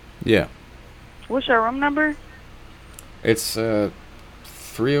 Yeah. What's your room number? It's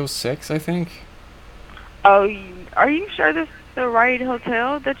 306, I think. Oh, are you sure this is the right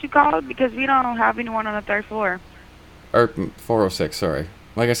hotel that you called? Because we don't have anyone on the third floor. Or 406, sorry.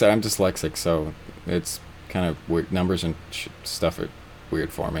 Like I said, I'm dyslexic, so it's kind of weird. Numbers and stuff are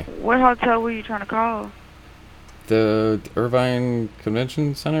weird for me. What hotel were you trying to call? The Irvine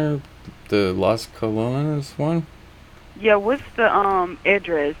Convention Center, the Las Colonas one. Yeah, what's the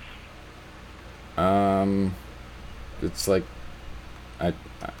address? It's like I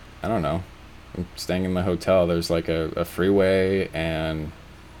don't know. I'm staying in the hotel. There's like a freeway, and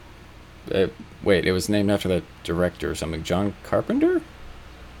wait, it was named after that director or something, John Carpenter.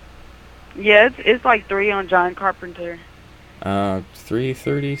 Yeah, it's like 3 on John Carpenter.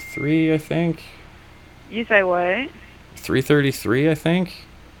 333, I think. You say what? 333, I think.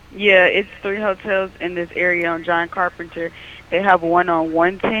 Yeah, it's 3 hotels in this area on John Carpenter. They have one on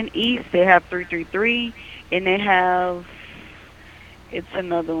 110 East. They have 333, and they have. It's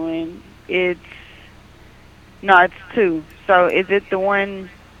another one. It's 2. So is it the one?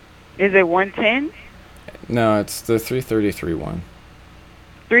 Is it 110? No, it's the 333 one.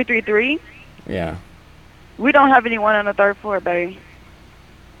 333? Yeah. We don't have anyone on the third floor, baby.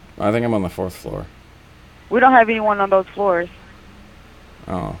 I think I'm on the 4th floor. We don't have anyone on those floors.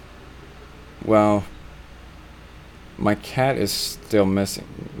 Oh. Well, my cat is still missing.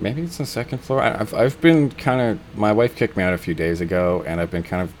 Maybe it's on the 2nd floor. I've been kind of. My wife kicked me out a few days ago, and I've been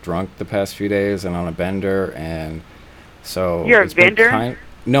kind of drunk the past few days and on a bender, and so. You're a bender?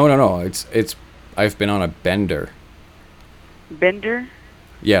 No. It's. I've been on a bender. Bender?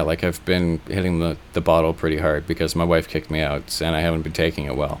 Yeah, like I've been hitting the bottle pretty hard because my wife kicked me out, and I haven't been taking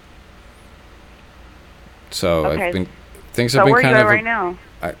it well. So Okay. I've been. Things have been where kind you of. at right now?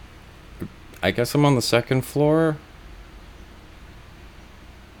 I guess I'm on the 2nd floor.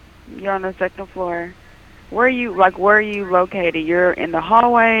 You're on the 2nd floor. Where are you located? You're in the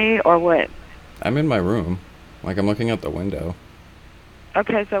hallway or what? I'm in my room. Like I'm looking out the window.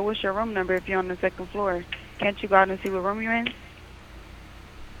 Okay, so what's your room number if you're on the 2nd floor? Can't you go out and see what room you're in?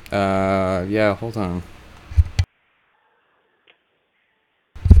 Yeah, hold on.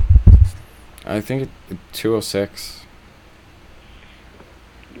 I think it's 206.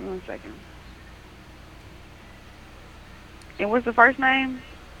 Give me 1 second. And what's the first name?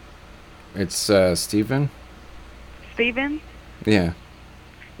 It's Steven. Steven? Yeah.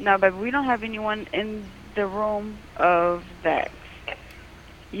 No, but we don't have anyone in the room of that.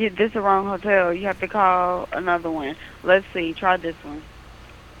 This is the wrong hotel. You have to call another one. Let's see. Try this one.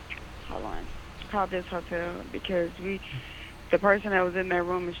 Hold on. Call this hotel because the person that was in that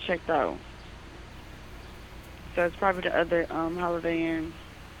room is checked out. So it's probably the other Holiday Inn.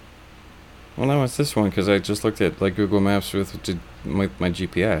 Well, no, it's this one because I just looked at like Google Maps with my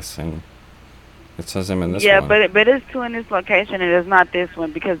GPS, and it says I'm in this one. Yeah, but it's 2 in this location, and it's not this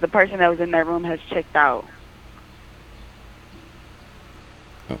one because the person that was in that room has checked out.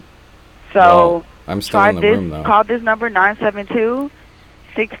 Oh. So Well, I'm still try in the this. room though. Call this number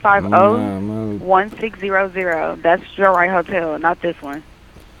 972-650-1600. That's your right hotel, not this one.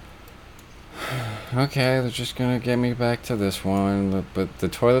 Okay, they're just gonna get me back to this one, but the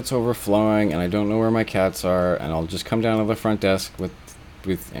toilet's overflowing, and I don't know where my cats are, and I'll just come down to the front desk with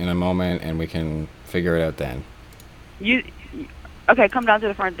in a moment, and we can figure it out then. Okay? Come down to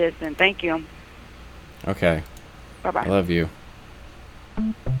the front desk then. Thank you. Okay. Bye bye. I love you.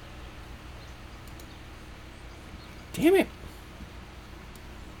 Damn it.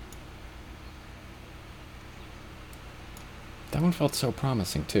 That one felt so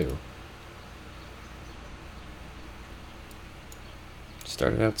promising, too.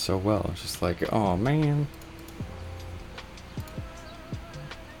 Started out so well. Just like, oh, man.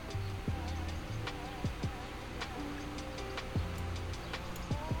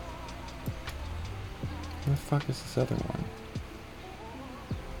 Where the fuck is this other one?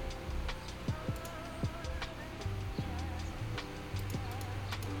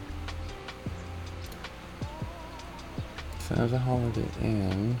 So there's a Holiday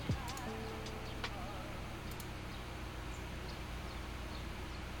Inn.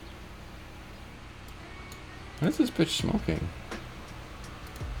 What is this bitch smoking?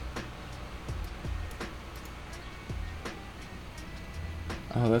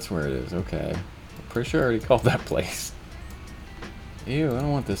 Oh, that's where it is. Okay. I'm pretty sure I already called that place. Ew, I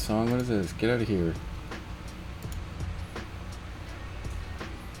don't want this song. What is this? Get out of here.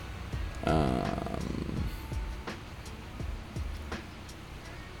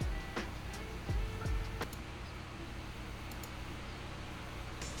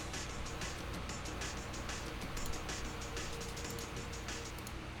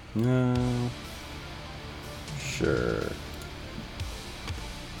 No. Sure.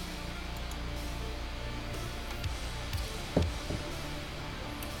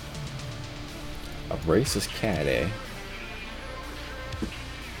 A racist cat, eh?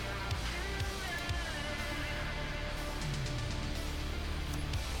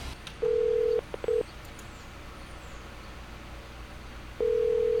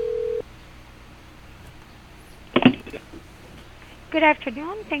 Good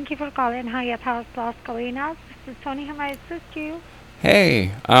afternoon. Thank you for calling Hyatt House Las Colinas. This is Tony. How may I assist you?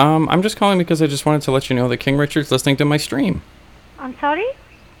 Hey, I'm just calling because I just wanted to let you know that King Richard's listening to my stream. I'm sorry?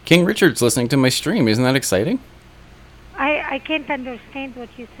 King Richard's listening to my stream. Isn't that exciting? I can't understand what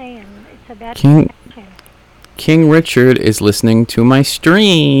you're saying. It's a bad King connection. King Richard is listening to my stream.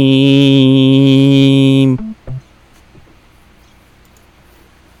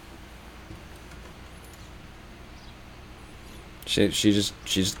 She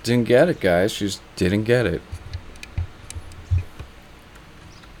just didn't get it, guys. She just didn't get it.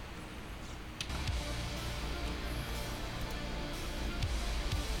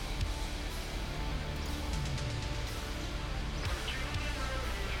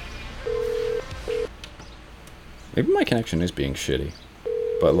 Maybe my connection is being shitty,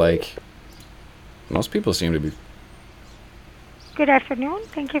 but like most people seem to be. Good afternoon.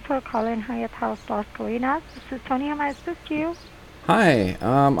 Thank you for calling Hyatt House Las Colinas. This is Tony. How may I assist you? Hi,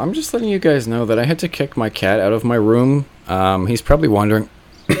 I'm just letting you guys know that I had to kick my cat out of my room. He's probably wandering.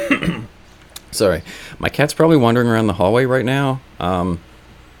 Sorry, my cat's probably wandering around the hallway right now.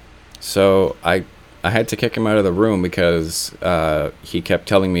 So I had to kick him out of the room because he kept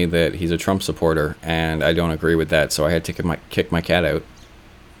telling me that he's a Trump supporter, and I don't agree with that. So I had to kick my cat out.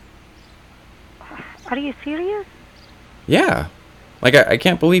 Are you serious? Yeah, like I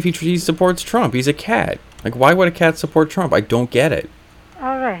can't believe he supports Trump. He's a cat. Like, why would a cat support Trump? I don't get it.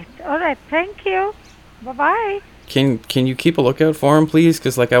 All right. Thank you. Bye-bye. Can you keep a lookout for him, please?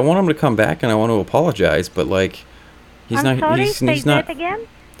 Because like I want him to come back and I want to apologize, but like he's not. Sorry, He's say not. that again?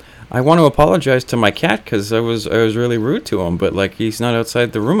 I want to apologize to my cat because I was really rude to him, but like he's not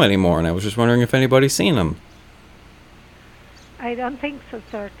outside the room anymore, and I was just wondering if anybody's seen him. I don't think so,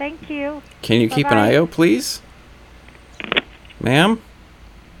 sir. Thank you. Can you keep an Bye-bye. eye out, please, ma'am?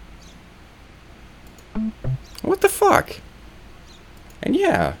 What the fuck? And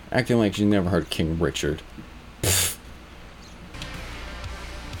yeah, acting like you never heard King Richard. Pfft.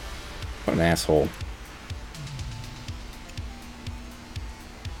 What an asshole.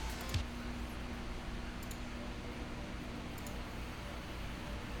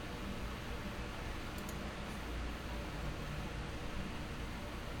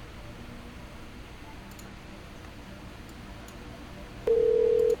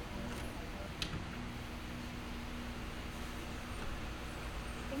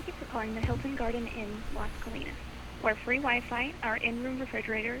 Thank you for calling the Hilton Garden Inn, Las Colinas, where free Wi-Fi, our in-room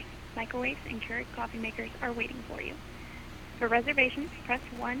refrigerators, microwaves, and Keurig coffee makers are waiting for you. For reservations, press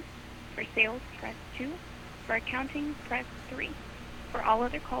 1. For sales, press 2. For accounting, press 3. For all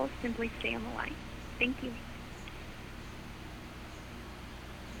other calls, simply stay on the line. Thank you.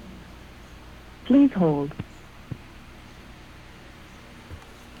 Please hold.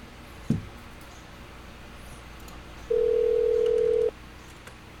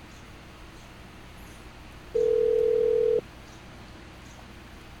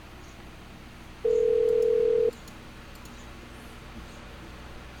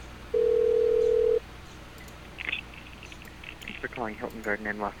 calling Hilton Garden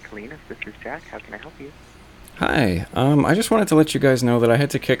Inn Las Colinas. This is Jack. How can I help you? Hi. I just wanted to let you guys know that I had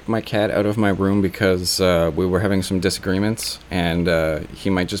to kick my cat out of my room because we were having some disagreements, and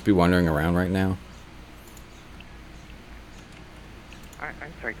he might just be wandering around right now. I'm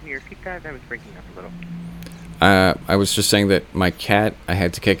sorry, can you repeat that? That was breaking up a little. I was just saying that my cat I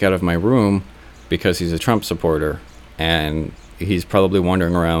had to kick out of my room because he's a Trump supporter, and he's probably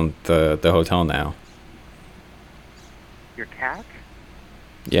wandering around the hotel now. Your cat?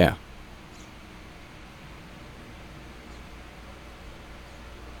 Yeah.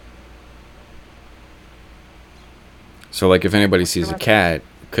 So, like, if anybody sees a cat,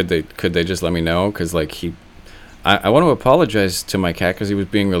 could they just let me know? Because, like, I want to apologize to my cat because he was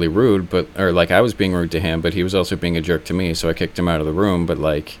being really rude, or, like, I was being rude to him, but he was also being a jerk to me, so I kicked him out of the room, but,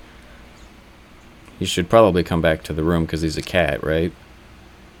 like, he should probably come back to the room because he's a cat, right?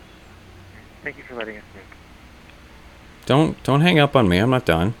 Thank you for letting us know. Don't hang up on me. I'm not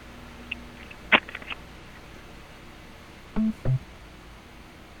done.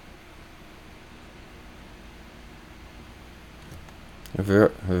 A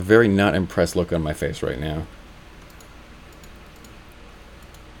very not impressed look on my face right now.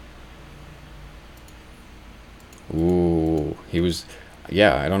 Ooh, he was...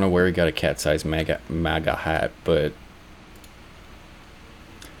 Yeah, I don't know where he got a cat-sized MAGA hat, but...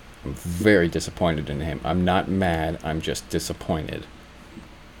 I'm very disappointed in him. I'm not mad, I'm just disappointed.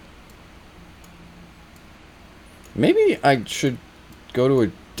 Maybe I should go to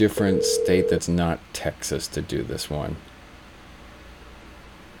a different state that's not Texas to do this one.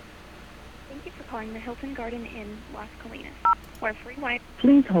 Thank you for calling the Hilton Garden Inn Las Colinas, where free Wi-Fi.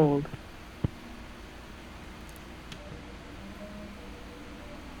 Please hold.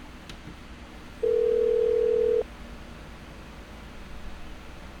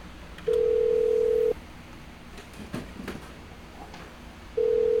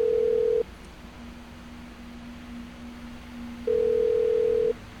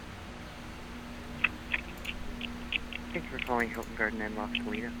 Thank you for calling Hilton Garden Inn Las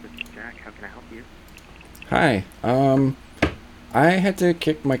Colinas. This is Jack. How can I help you? Hi. I had to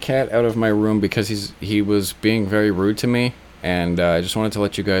kick my cat out of my room because he was being very rude to me, and I just wanted to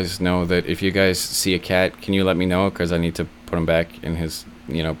let you guys know that if you guys see a cat, can you let me know? Because I need to put him back in his,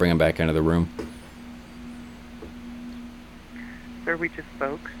 bring him back into the room. Sir, we just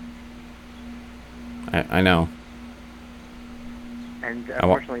spoke, I know. and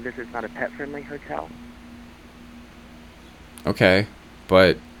unfortunately this is not a pet-friendly hotel. Okay,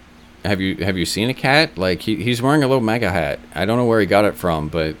 but have you seen a cat? Like, he's wearing a little MAGA hat. I don't know where he got it from,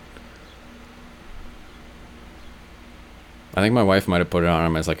 but I think my wife might have put it on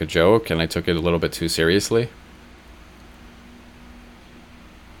him as like a joke, and I took it a little bit too seriously.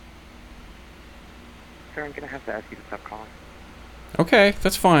 Sir, I'm going to have to ask you to stop calling. Okay,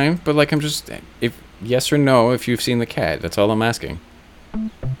 that's fine, but like, I'm just, if yes or no, if you've seen the cat, that's all I'm asking.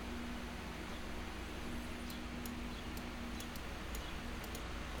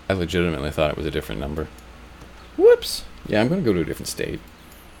 I legitimately thought it was a different number. Whoops. Yeah, I'm going to go to a different state.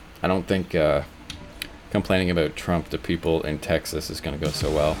 I don't think complaining about Trump to people in Texas is going to go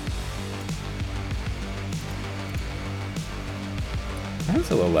so well. That's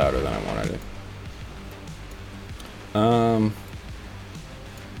a little louder than I wanted it.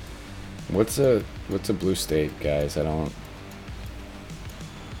 What's a blue state, guys? I don't...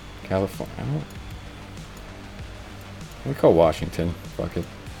 California. I don't... I'm gonna call Washington. Fuck it.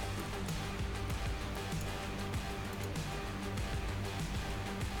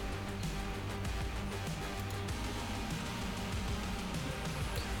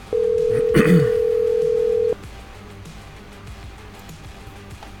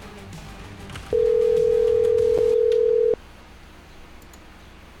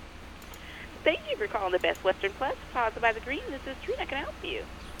 Thank you for calling the Best Western Plus, Plaza by the Green. This is Trina. Can I help you?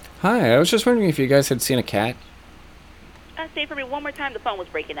 Hi, I was just wondering if you guys had seen a cat. Say for me one more time. The phone was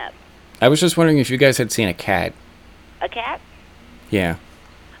breaking up. I was just wondering if you guys had seen a cat. A cat? Yeah.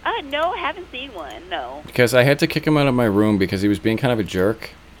 No, haven't seen one. No. Because I had to kick him out of my room because he was being kind of a jerk.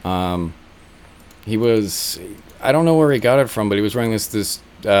 He was... I don't know where he got it from, but he was wearing this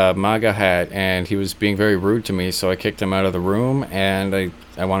MAGA hat, and he was being very rude to me, so I kicked him out of the room, and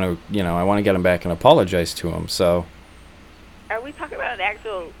I want to, I want to get him back and apologize to him, so... Are we talking about an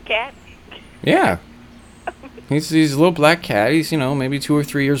actual cat? Yeah. He's a little black cat. He's, maybe 2 or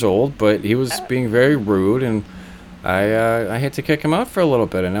 3 years old, but he was being very rude, and I had to kick him out for a little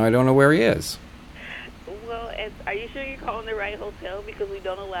bit, and now I don't know where he is. Well, are you sure you're calling the right hotel? Because we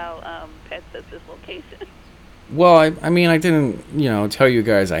don't allow pets at this location. Well, I mean, I didn't, tell you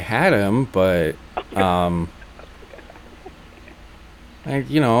guys I had him, but,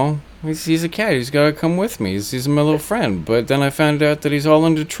 He's a cat. He's got to come with me. He's my little friend. But then I found out that he's all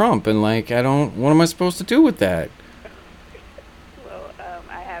into Trump, and I don't. What am I supposed to do with that? Well,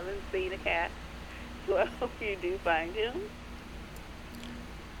 I haven't seen a cat, so I hope you do find him.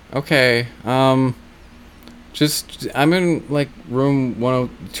 Okay. I'm in room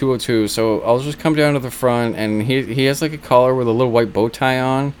 202, so I'll just come down to the front, and he has a collar with a little white bow tie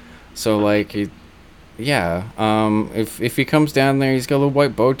on, so yeah. If he comes down there, he's got a little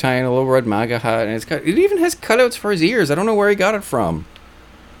white bow tie and a little red MAGA hat, and it even has cutouts for his ears. I don't know where he got it from.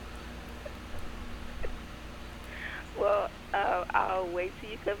 Well, I'll wait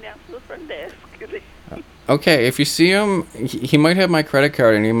till you come down to the front desk. Okay, if you see him, he might have my credit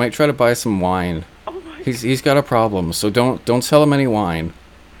card, and he might try to buy some wine. Oh my He's got a problem, so don't sell him any wine.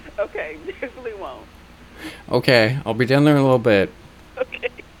 Okay, definitely won't. Okay, I'll be down there in a little bit. Okay.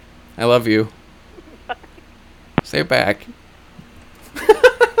 I love you. Bye. Say it back.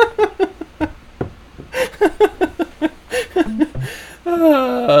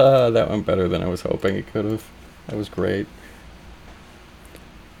 That went better than I was hoping it could have. That was great.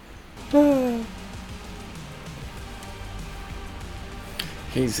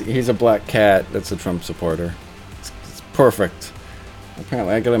 He's a black cat that's a Trump supporter. It's perfect.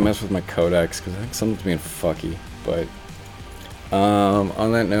 Apparently, I gotta mess with my codex because I think something's being fucky. But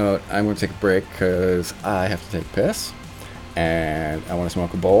on that note, I'm gonna take a break because I have to take a piss, and I want to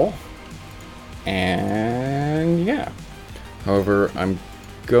smoke a bowl, and yeah. However, I'm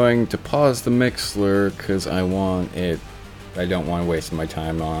going to pause the Mixler because I don't want to waste my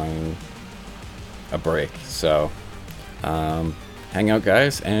time on a break. So, hang out,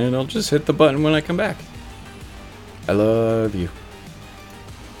 guys, and I'll just hit the button when I come back. I love you.